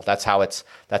still. That's how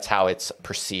it's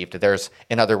perceived. There's,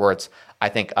 in other words, I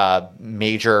think a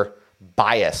major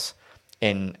bias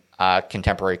in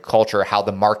contemporary culture, how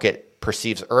the market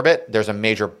perceives Urbit. There's a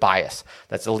major bias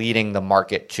that's leading the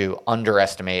market to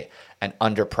underestimate and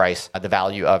underprice the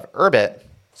value of Urbit.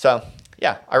 So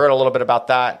yeah, I wrote a little bit about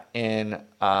that in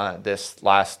this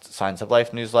last Signs of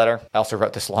Life newsletter. I also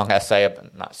wrote this long essay,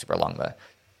 not super long, but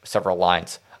several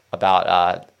lines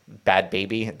about Bhad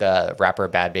Bhabie, the rapper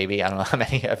Bhad Bhabie. I don't know how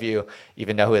many of you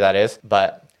even know who that is.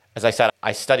 But as I said,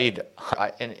 I studied,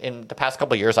 in the past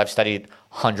couple of years, I've studied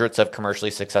hundreds of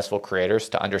commercially successful creators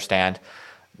to understand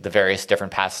the various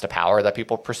different paths to power that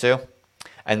people pursue.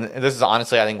 And this is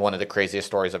honestly, I think, one of the craziest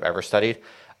stories I've ever studied.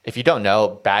 If you don't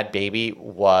know, Bhad Bhabie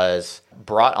was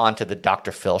brought onto the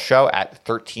Dr. Phil show at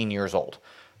 13 years old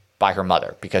by her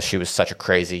mother because she was such a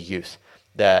crazy youth.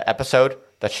 The episode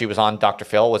that she was on Dr.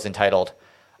 Phil was entitled,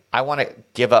 "I Want to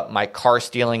Give Up My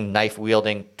Car-Stealing,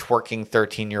 Knife-Wielding, Twerking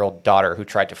 13-year-old Daughter Who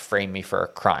Tried to Frame Me for a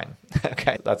Crime."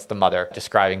 Okay, that's the mother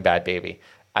describing Bhad Bhabie.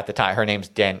 At the time, her name's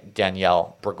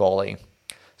Danielle Bregoli.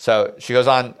 So she goes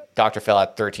on Dr. Phil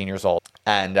at 13 years old.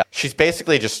 And she's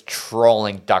basically just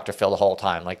trolling Dr. Phil the whole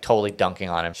time, like totally dunking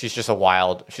on him. She's a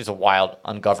wild,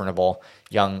 ungovernable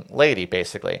young lady,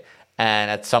 basically.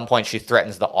 And at some point, she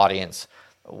threatens the audience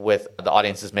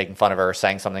is making fun of her,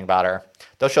 saying something about her.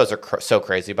 Those shows are so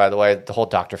crazy, by the way. The whole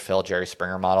Dr. Phil, Jerry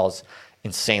Springer model is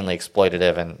insanely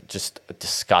exploitative and just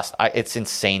disgust. It's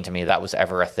insane to me that was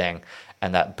ever a thing,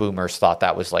 and that boomers thought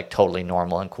that was like totally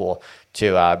normal and cool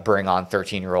to bring on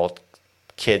 13-year-old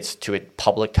kids to a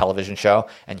public television show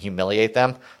and humiliate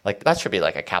them. Like, that should be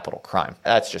like a capital crime.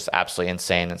 That's just absolutely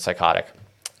insane and psychotic.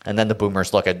 And then the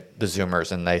boomers look at the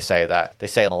zoomers and they say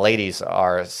Miladies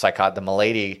are psychotic. The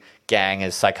Milady gang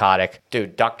is psychotic.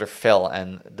 Dude, Dr. Phil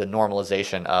and the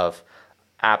normalization of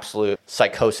absolute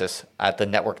psychosis at the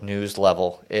network news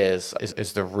level is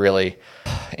the really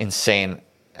insane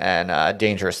and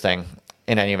dangerous thing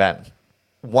in any event.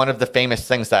 One of the famous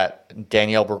things that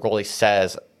Danielle Bregoli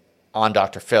says on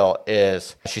Dr. Phil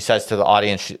is, she says to the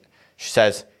audience, she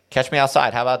says, "Catch me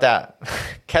outside, how about that?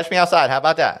 Catch me outside, how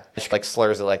about that?" She like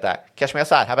slurs it like that. "Catch me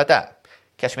outside, how about that?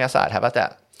 Catch me outside, how about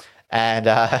that?"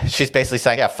 And she's basically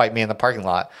saying, yeah, fight me in the parking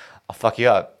lot, I'll fuck you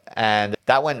up. And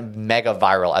that went mega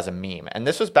viral as a meme. And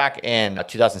this was back in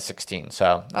 2016,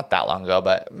 so not that long ago,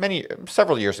 but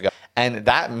several years ago. And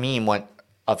that meme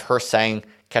of her saying,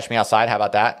 "Catch me outside, how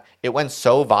about that?" It went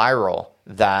so viral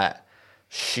that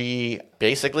she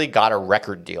basically got a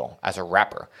record deal as a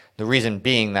rapper. The reason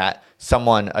being that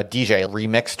a DJ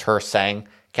remixed her saying,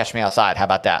 "Catch Me Outside." How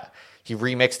about that? He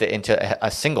remixed it into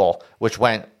a single, which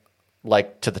went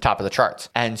like to the top of the charts.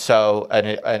 And so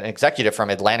an executive from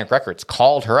Atlantic Records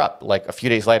called her up like a few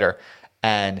days later,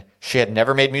 and she had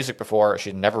never made music before. She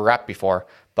had never rapped before,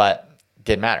 but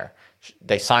didn't matter.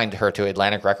 They signed her to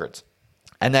Atlantic Records.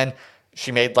 And then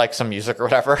she made like some music or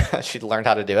whatever. She'd learned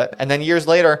how to do it. And then years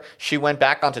later, she went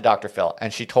back onto Dr. Phil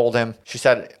and she told him, she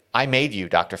said, "I made you,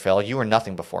 Dr. Phil. You were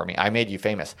nothing before me. I made you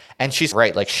famous." And she's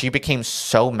right. Like, she became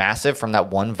so massive from that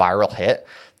one viral hit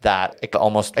that it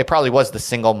probably was the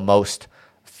single most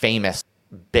famous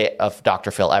bit of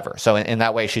Dr. Phil ever. So in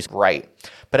that way, she's right.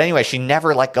 But anyway, she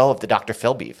never let go of the Dr.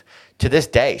 Phil beef. To this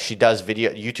day, she does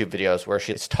YouTube videos where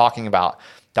she's talking about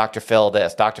Dr. Phil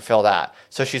this, Dr. Phil that.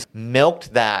 So she's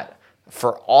milked that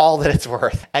for all that it's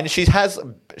worth. And she has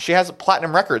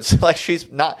platinum records. Like, she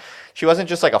wasn't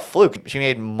just like a fluke. She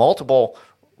made multiple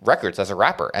records as a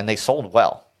rapper and they sold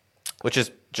well, which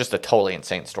is just a totally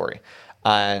insane story.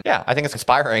 And yeah, I think it's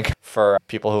inspiring for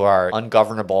people who are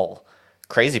ungovernable,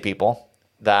 crazy people,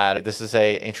 that this is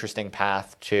a interesting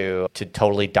path to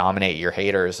totally dominate your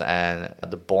haters and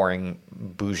the boring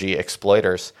bougie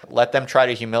exploiters. Let them try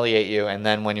to humiliate you, and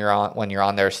then when you're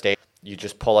on their stage, you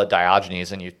just pull a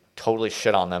Diogenes and you totally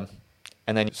shit on them,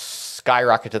 and then you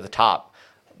skyrocket to the top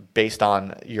based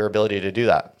on your ability to do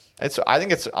that. I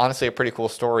think it's honestly a pretty cool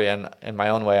story, and in my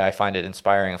own way, I find it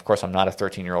inspiring. Of course, I'm not a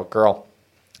 13-year-old girl,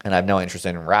 and I have no interest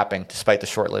in rapping, despite the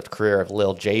short-lived career of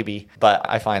Lil JB, but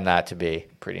I find that to be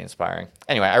pretty inspiring.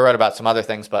 Anyway, I wrote about some other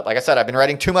things, but like I said, I've been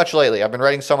writing too much lately. I've been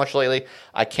writing so much lately,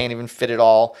 I can't even fit it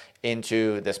all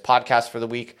into this podcast for the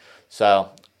week, so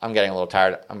I'm getting a little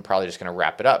tired. I'm probably just going to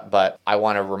wrap it up, but I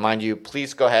want to remind you,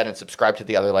 please go ahead and subscribe to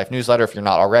the Other Life newsletter if you're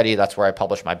not already. That's where I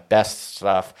publish my best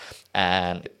stuff,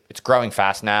 and it's growing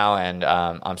fast now, and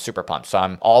I'm super pumped. So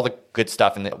I'm all the good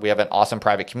stuff, and we have an awesome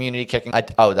private community kicking.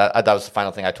 That was the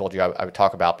final thing I told you I would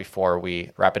talk about before we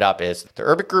wrap it up. Is the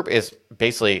Urbit group is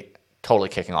basically totally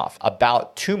kicking off.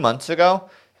 About 2 months ago,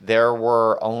 there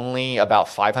were only about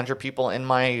 500 people in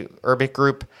my Urbit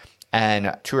group.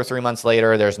 And 2 or 3 months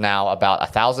later, there's now about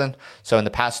 1,000. So in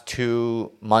the past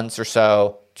 2 months or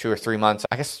so, 2 or 3 months,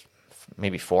 I guess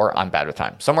maybe 4, I'm bad with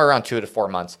time, somewhere around 2 to 4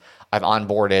 months, I've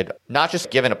onboarded, not just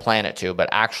given a planet to, but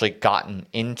actually gotten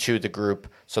into the group.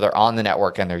 So they're on the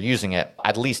network and they're using it,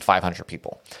 at least 500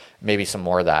 people, maybe some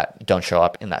more that don't show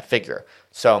up in that figure.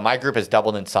 So my group has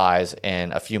doubled in size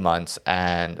in a few months,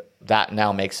 and that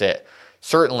now makes it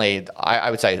certainly,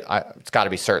 I would say it's got to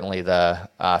be certainly the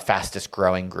fastest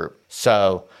growing group.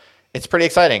 So it's pretty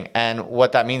exciting. And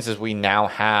what that means is we now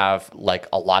have like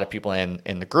a lot of people in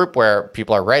the group where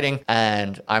people are writing.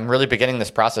 And I'm really beginning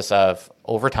this process of,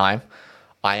 over time,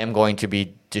 I am going to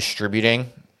be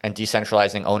distributing and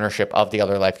decentralizing ownership of the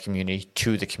Other Life community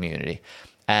to the community.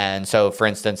 And so, for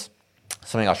instance,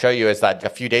 something I'll show you is that a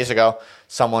few days ago,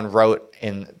 someone wrote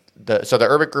the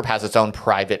Urbit group has its own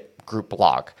private group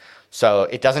blog. So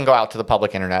it doesn't go out to the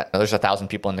public internet. There's 1,000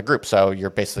 people in the group. So you're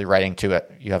basically writing to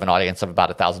it. You have an audience of about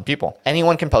 1,000 people.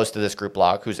 Anyone can post to this group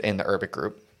blog who's in the Urbit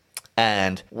group.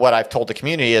 And what I've told the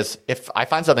community is, if I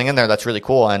find something in there that's really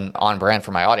cool and on brand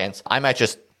for my audience, I might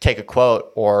just take a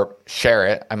quote or share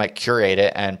it. I might curate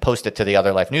it and post it to the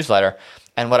Other Life newsletter.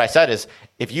 And what I said is,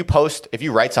 if you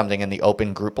write something in the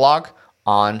open group blog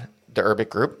on the Urbit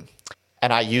group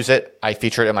and I use it, I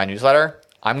feature it in my newsletter,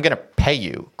 I'm going to pay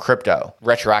you crypto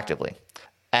retroactively.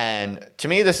 And to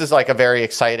me, this is like a very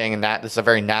exciting, and this is a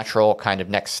very natural kind of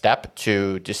next step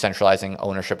to decentralizing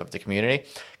ownership of the community.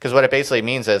 Because what it basically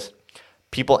means is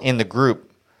people in the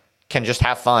group can just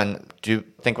have fun,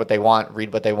 think what they want,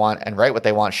 read what they want, and write what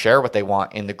they want, share what they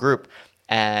want in the group.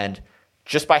 And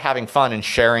just by having fun and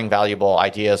sharing valuable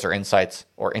ideas or insights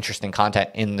or interesting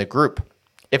content in the group,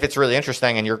 if it's really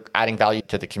interesting and you're adding value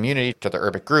to the community, to the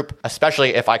Urbit group,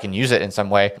 especially if I can use it in some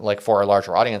way, like for a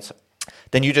larger audience,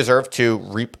 then you deserve to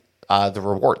reap the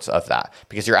rewards of that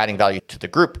because you're adding value to the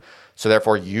group. So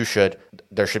therefore,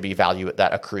 there should be value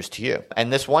that accrues to you.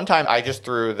 And this one time, I just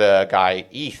threw the guy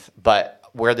ETH, but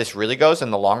where this really goes in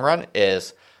the long run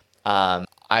is I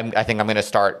think I'm going to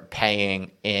start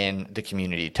paying in the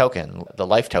community token, the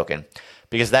life token,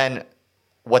 because then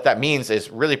what that means is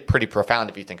really pretty profound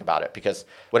if you think about it, because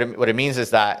what it means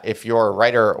is that if you're a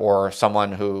writer or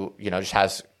someone who, just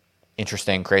has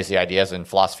interesting, crazy ideas in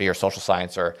philosophy or social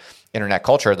science or internet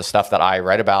culture, the stuff that I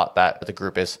write about that the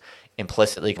group is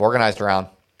implicitly organized around,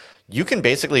 you can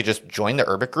basically just join the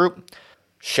Urbit group,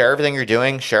 share everything you're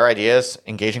doing, share ideas,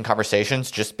 engage in conversations,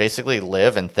 just basically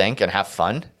live and think and have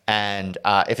fun. And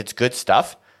if it's good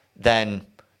stuff, then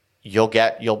you'll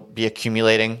be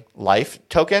accumulating life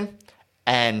token.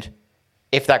 And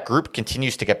if that group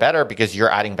continues to get better because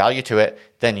you're adding value to it,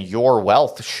 then your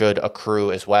wealth should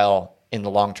accrue as well in the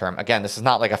long term. Again, it's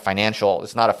not a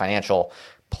financial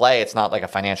play. It's not like a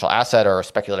financial asset or a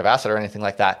speculative asset or anything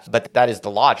like that. But that is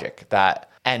the logic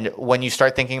and when you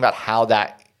start thinking about how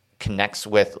that connects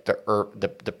with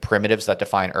the primitives that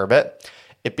define Urbit,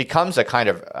 it becomes a kind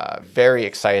of very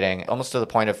exciting, almost to the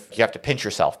point of you have to pinch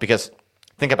yourself, because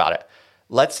think about it.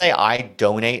 Let's say I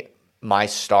donate my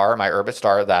Urbit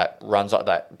star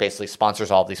that basically sponsors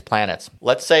all of these planets.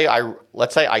 Let's say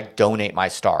I donate my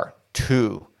star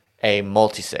to a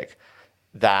multisig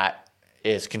that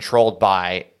is controlled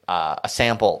by a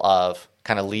sample of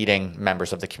kind of leading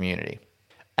members of the community.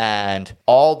 And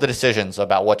all the decisions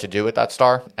about what to do with that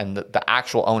star and the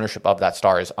actual ownership of that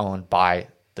star is owned by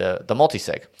the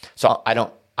multisig. So I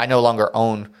no longer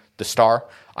own the star.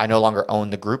 I no longer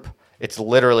own the group. It's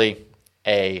literally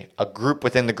a group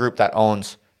within the group that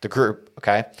owns the group,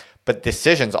 okay? But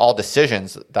all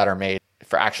decisions that are made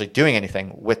for actually doing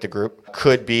anything with the group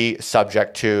could be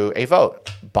subject to a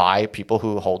vote by people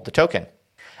who hold the token.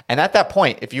 And at that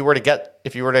point, if you were to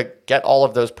get all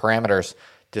of those parameters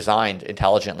designed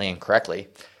intelligently and correctly,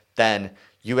 then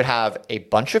you would have a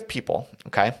bunch of people,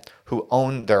 okay, who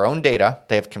own their own data.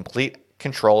 They have complete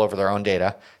control over their own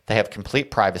data. They have complete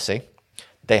privacy.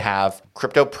 They have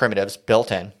crypto primitives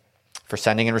built in for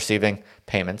sending and receiving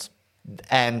payments,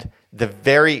 and the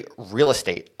very real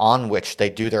estate on which they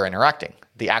do their interacting,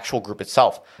 the actual group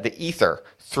itself, the ether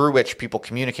through which people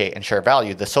communicate and share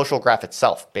value, the social graph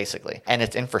itself, basically, and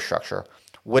its infrastructure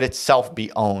would itself be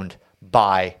owned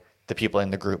by the people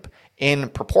in the group in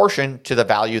proportion to the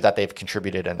value that they've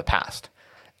contributed in the past.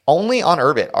 Only on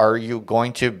Urbit are you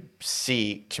going to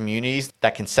see communities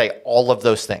that can say all of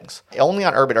those things. Only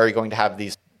on Urbit are you going to have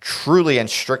these truly and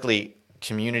strictly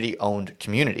community-owned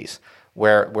communities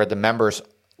where the members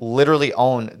literally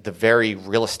own the very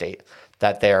real estate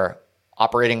that they're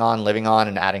operating on, living on,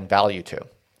 and adding value to.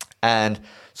 And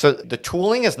so the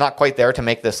tooling is not quite there to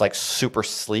make this like super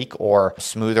sleek or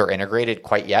smooth or integrated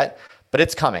quite yet, but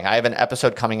it's coming. I have an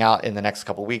episode coming out in the next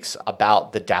couple of weeks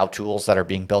about the DAO tools that are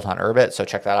being built on Urbit. So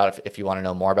check that out if you want to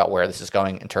know more about where this is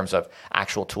going in terms of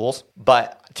actual tools.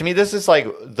 But to me, this is like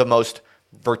the most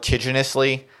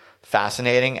vertiginously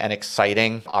fascinating and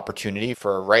exciting opportunity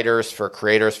for writers, for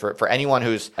creators, for anyone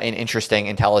who's an interesting,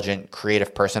 intelligent,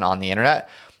 creative person on the internet,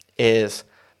 is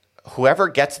whoever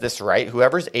gets this right,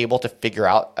 whoever's able to figure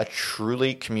out a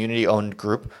truly community-owned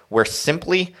group where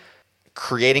simply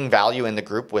creating value in the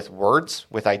group with words,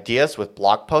 with ideas, with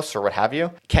blog posts or what have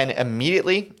you, can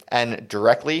immediately and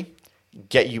directly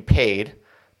get you paid,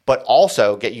 but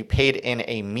also get you paid in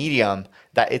a medium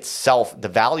that itself, the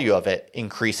value of it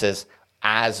increases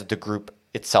as the group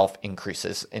itself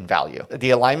increases in value.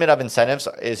 The alignment of incentives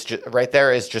is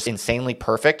just insanely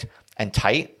perfect and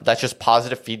tight. That's just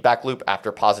positive feedback loop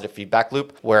after positive feedback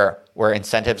loop where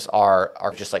incentives are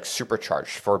just like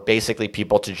supercharged for basically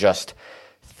people to just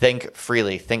think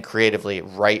freely, think creatively,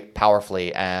 write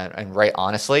powerfully, and write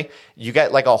honestly. You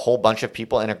get like a whole bunch of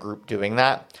people in a group doing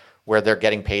that where they're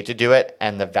getting paid to do it,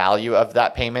 and the value of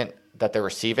that payment that they're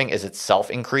receiving is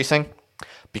itself increasing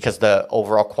because the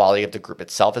overall quality of the group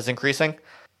itself is increasing.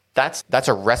 That's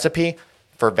a recipe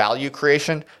for value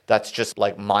creation that's just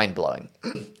like mind-blowing.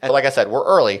 And like I said, we're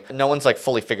early. No one's like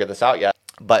fully figured this out yet,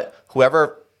 but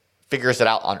whoever figures it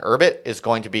out on Urbit is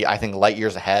going to be, I think, light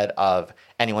years ahead of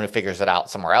anyone who figures it out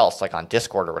somewhere else, like on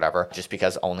Discord or whatever, just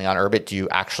because only on Urbit do you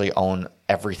actually own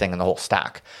everything in the whole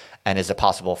stack. And is it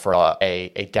possible for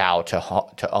a DAO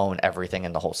to own everything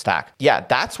in the whole stack? Yeah,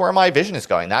 that's where my vision is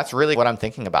going. That's really what I'm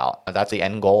thinking about. That's the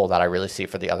end goal that I really see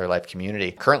for the Other Life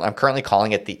community. I'm currently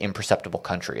calling it the imperceptible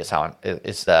country is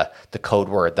the code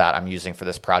word that I'm using for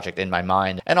this project in my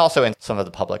mind, and also in some of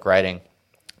the public writing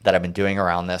that I've been doing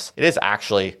around this. It is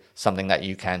actually something that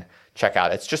you can check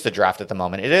out. It's just a draft at the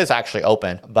moment. It is actually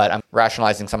open, but I'm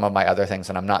rationalizing some of my other things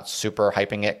and I'm not super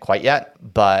hyping it quite yet.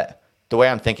 But the way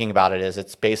I'm thinking about it is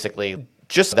it's basically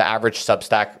just the average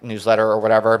Substack newsletter or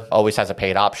whatever always has a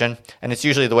paid option. And it's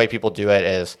usually the way people do it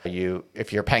is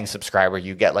if you're a paying subscriber,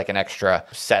 you get like an extra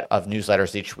set of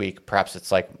newsletters each week. Perhaps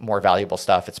it's like more valuable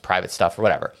stuff, it's private stuff or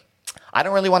whatever. I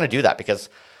don't really want to do that because,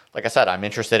 like I said, I'm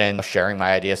interested in sharing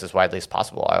my ideas as widely as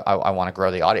possible. I want to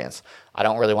grow the audience. I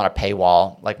don't really want to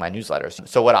paywall like my newsletters.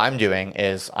 So what I'm doing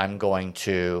is I'm going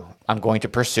to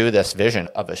pursue this vision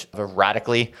of a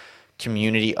radically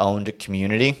community-owned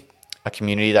community, a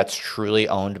community that's truly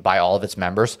owned by all of its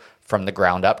members from the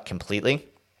ground up completely.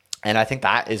 And I think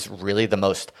that is really the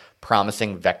most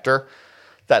promising vector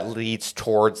that leads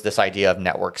towards this idea of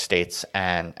network states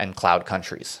and cloud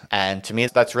countries. And to me,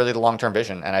 that's really the long-term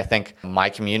vision. And I think my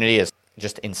community is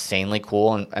just insanely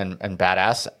cool and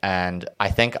badass. And I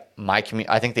think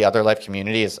I think the Other Life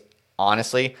community is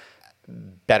honestly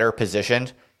better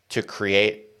positioned to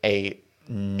create a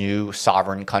new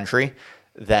sovereign country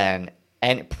than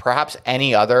perhaps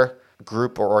any other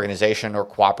group or organization or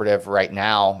cooperative right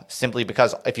now, simply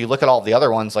because if you look at all the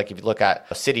other ones, like if you look at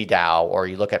CityDAO or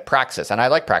you look at Praxis, and I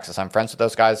like Praxis, I'm friends with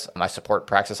those guys, I support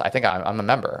Praxis, I think I'm a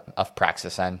member of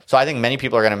Praxis. And so I think many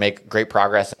people are going to make great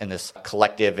progress in this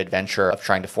collective adventure of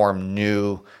trying to form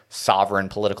new sovereign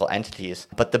political entities.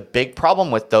 But the big problem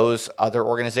with those other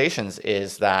organizations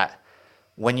is that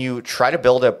when you try to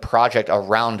build a project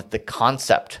around the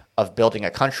concept of building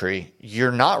a country,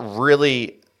 you're not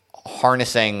really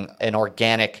harnessing an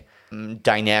organic,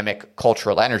 dynamic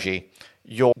cultural energy.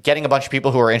 You're getting a bunch of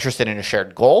people who are interested in a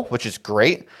shared goal, which is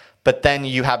great. But then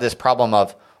you have this problem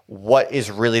of what is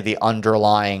really the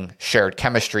underlying shared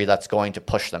chemistry that's going to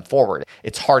push them forward.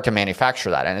 It's hard to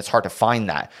manufacture that, and it's hard to find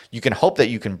that. You can hope that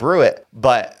you can brew it,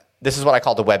 but this is what I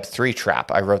call the Web3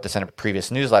 trap. I wrote this in a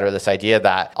previous newsletter, this idea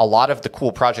that a lot of the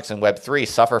cool projects in Web3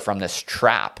 suffer from this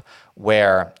trap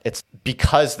where it's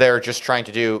because they're just trying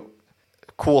to do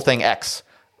cool thing X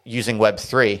using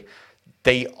Web3,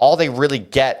 all they really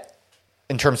get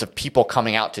in terms of people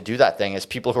coming out to do that thing is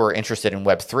people who are interested in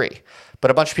Web3. But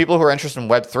a bunch of people who are interested in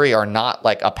Web3 are not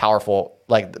like a powerful,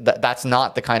 that's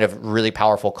not the kind of really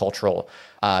powerful cultural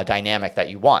dynamic that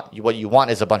you want. What you want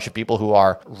is a bunch of people who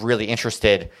are really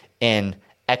interested in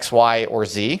X, Y, or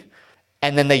Z,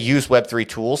 and then they use Web3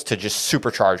 tools to just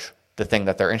supercharge the thing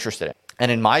that they're interested in. And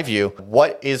in my view,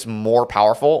 what is more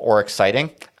powerful or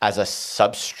exciting as a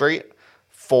substrate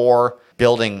for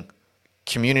building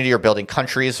community or building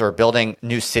countries or building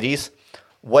new cities?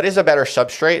 What is a better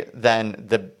substrate than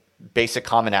the basic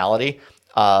commonality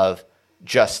of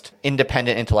just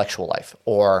independent intellectual life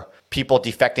or people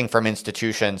defecting from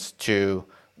institutions to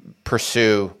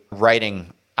pursue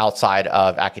writing outside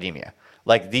of academia?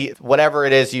 Like whatever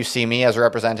it is you see me as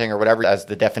representing or whatever as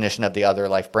the definition of the Other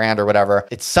Life brand or whatever,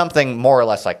 it's something more or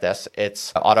less like this.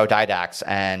 It's autodidacts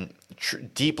and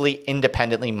deeply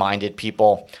independently minded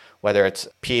people, whether it's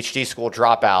PhD school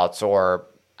dropouts or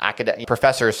academic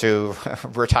professors who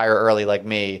retire early like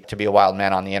me to be a wild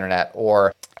man on the internet,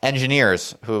 or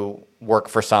engineers who work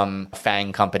for some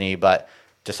FANG company but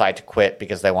decide to quit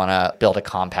because they want to build a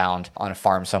compound on a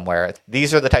farm somewhere.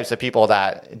 These are the types of people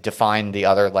that define the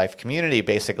Other Life community,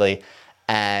 basically.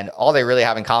 And all they really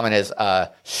have in common is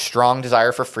a strong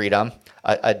desire for freedom,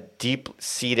 a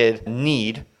deep-seated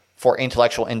need for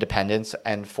intellectual independence,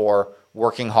 and for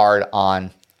working hard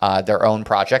on their own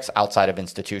projects outside of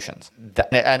institutions.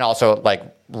 And also like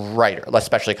writers,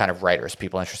 especially kind of writers,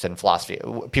 people interested in philosophy,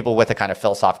 people with a kind of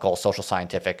philosophical, social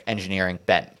scientific, engineering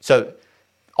bent. So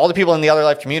all the people in the Other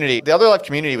Life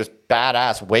community was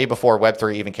badass way before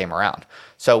Web3 even came around.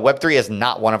 So Web3 is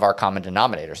not one of our common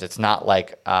denominators. It's not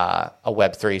like a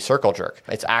Web3 circle jerk.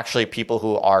 It's actually people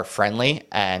who are friendly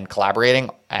and collaborating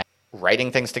and writing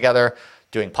things together,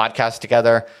 doing podcasts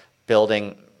together,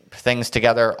 building things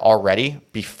together already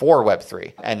before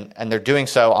Web3. And they're doing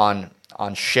so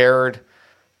on shared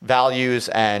values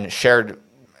and shared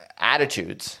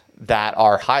attitudes that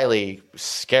are highly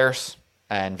scarce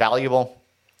and valuable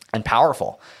and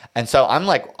powerful. And so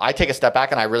I take a step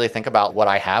back and I really think about what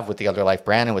I have with the Other Life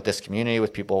brand and with this community,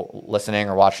 with people listening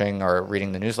or watching or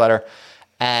reading the newsletter.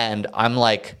 And I'm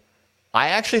like, I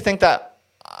actually think that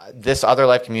this Other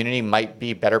Life community might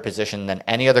be better positioned than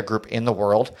any other group in the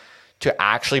world to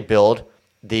actually build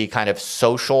the kind of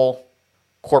social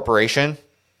corporation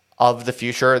of the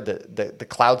future, the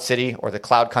cloud city or the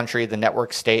cloud country, the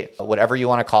network state, whatever you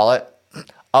want to call it,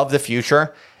 of the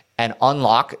future, and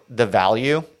unlock the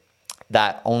value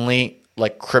that only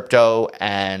like crypto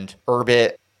and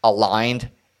Urbit aligned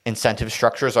incentive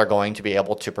structures are going to be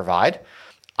able to provide.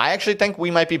 I actually think we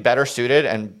might be better suited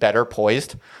and better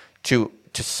poised to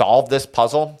solve this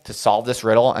puzzle, to solve this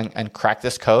riddle and crack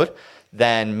this code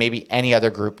than maybe any other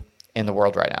group in the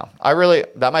world right now.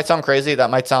 That might sound crazy, that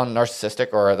might sound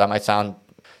narcissistic, or that might sound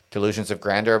delusions of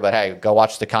grandeur, but hey, go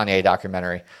watch the Kanye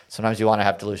documentary. Sometimes you want to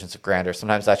have delusions of grandeur.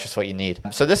 Sometimes that's just what you need.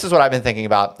 So this is what I've been thinking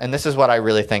about, and this is what I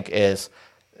really think is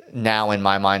now in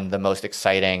my mind the most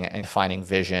exciting and defining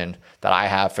vision that I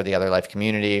have for the Other Life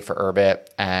community, for Urbit,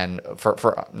 and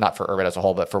for not for Urbit as a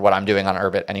whole, but for what I'm doing on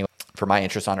Urbit anyway, for my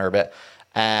interest on Urbit.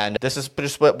 And this is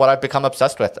just what I've become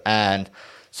obsessed with. And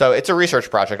so it's a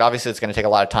research project. Obviously, it's going to take a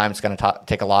lot of time. It's going to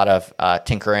take a lot of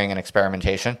tinkering and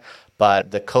experimentation.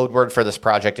 But the code word for this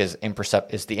project is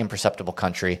the imperceptible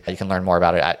country. You can learn more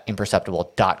about it at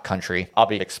imperceptible.country. I'll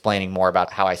be explaining more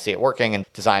about how I see it working and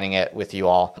designing it with you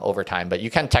all over time. But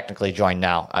you can technically join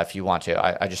now if you want to.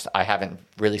 I haven't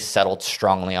really settled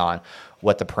strongly on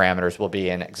what the parameters will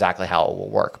be and exactly how it will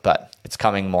work, but it's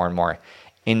coming more and more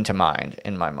in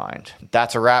my mind.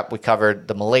 That's a wrap. We covered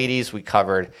the Miladies. We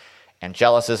covered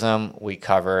Angelicism. We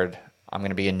covered, I'm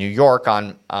going to be in New York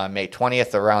on May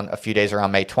 20th, around a few days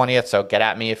around May 20th. So get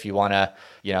at me if you want to,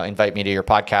 invite me to your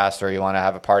podcast, or you want to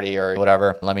have a party or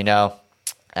whatever, let me know.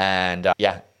 And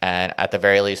and at the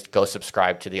very least, go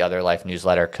subscribe to the Other Life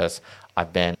newsletter, because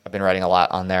I've been writing a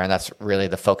lot on there, and that's really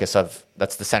the focus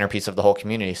that's the centerpiece of the whole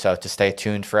community. So to stay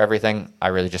tuned for everything, I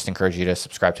really just encourage you to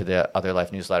subscribe to the Other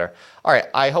Life newsletter. All right,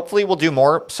 I hopefully will do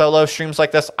more solo streams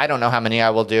like this. I don't know how many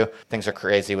I will do. Things are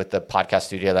crazy with the podcast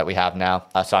studio that we have now.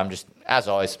 So I'm just, as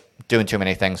always, doing too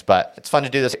many things, but it's fun to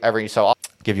do this every so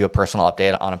often. Give you a personal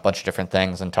update on a bunch of different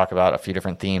things and talk about a few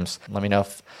different themes. Let me know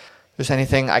if there's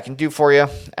anything I can do for you,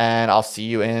 and I'll see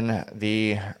you in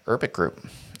the Urbit group.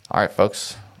 All right,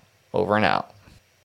 folks. Over and out.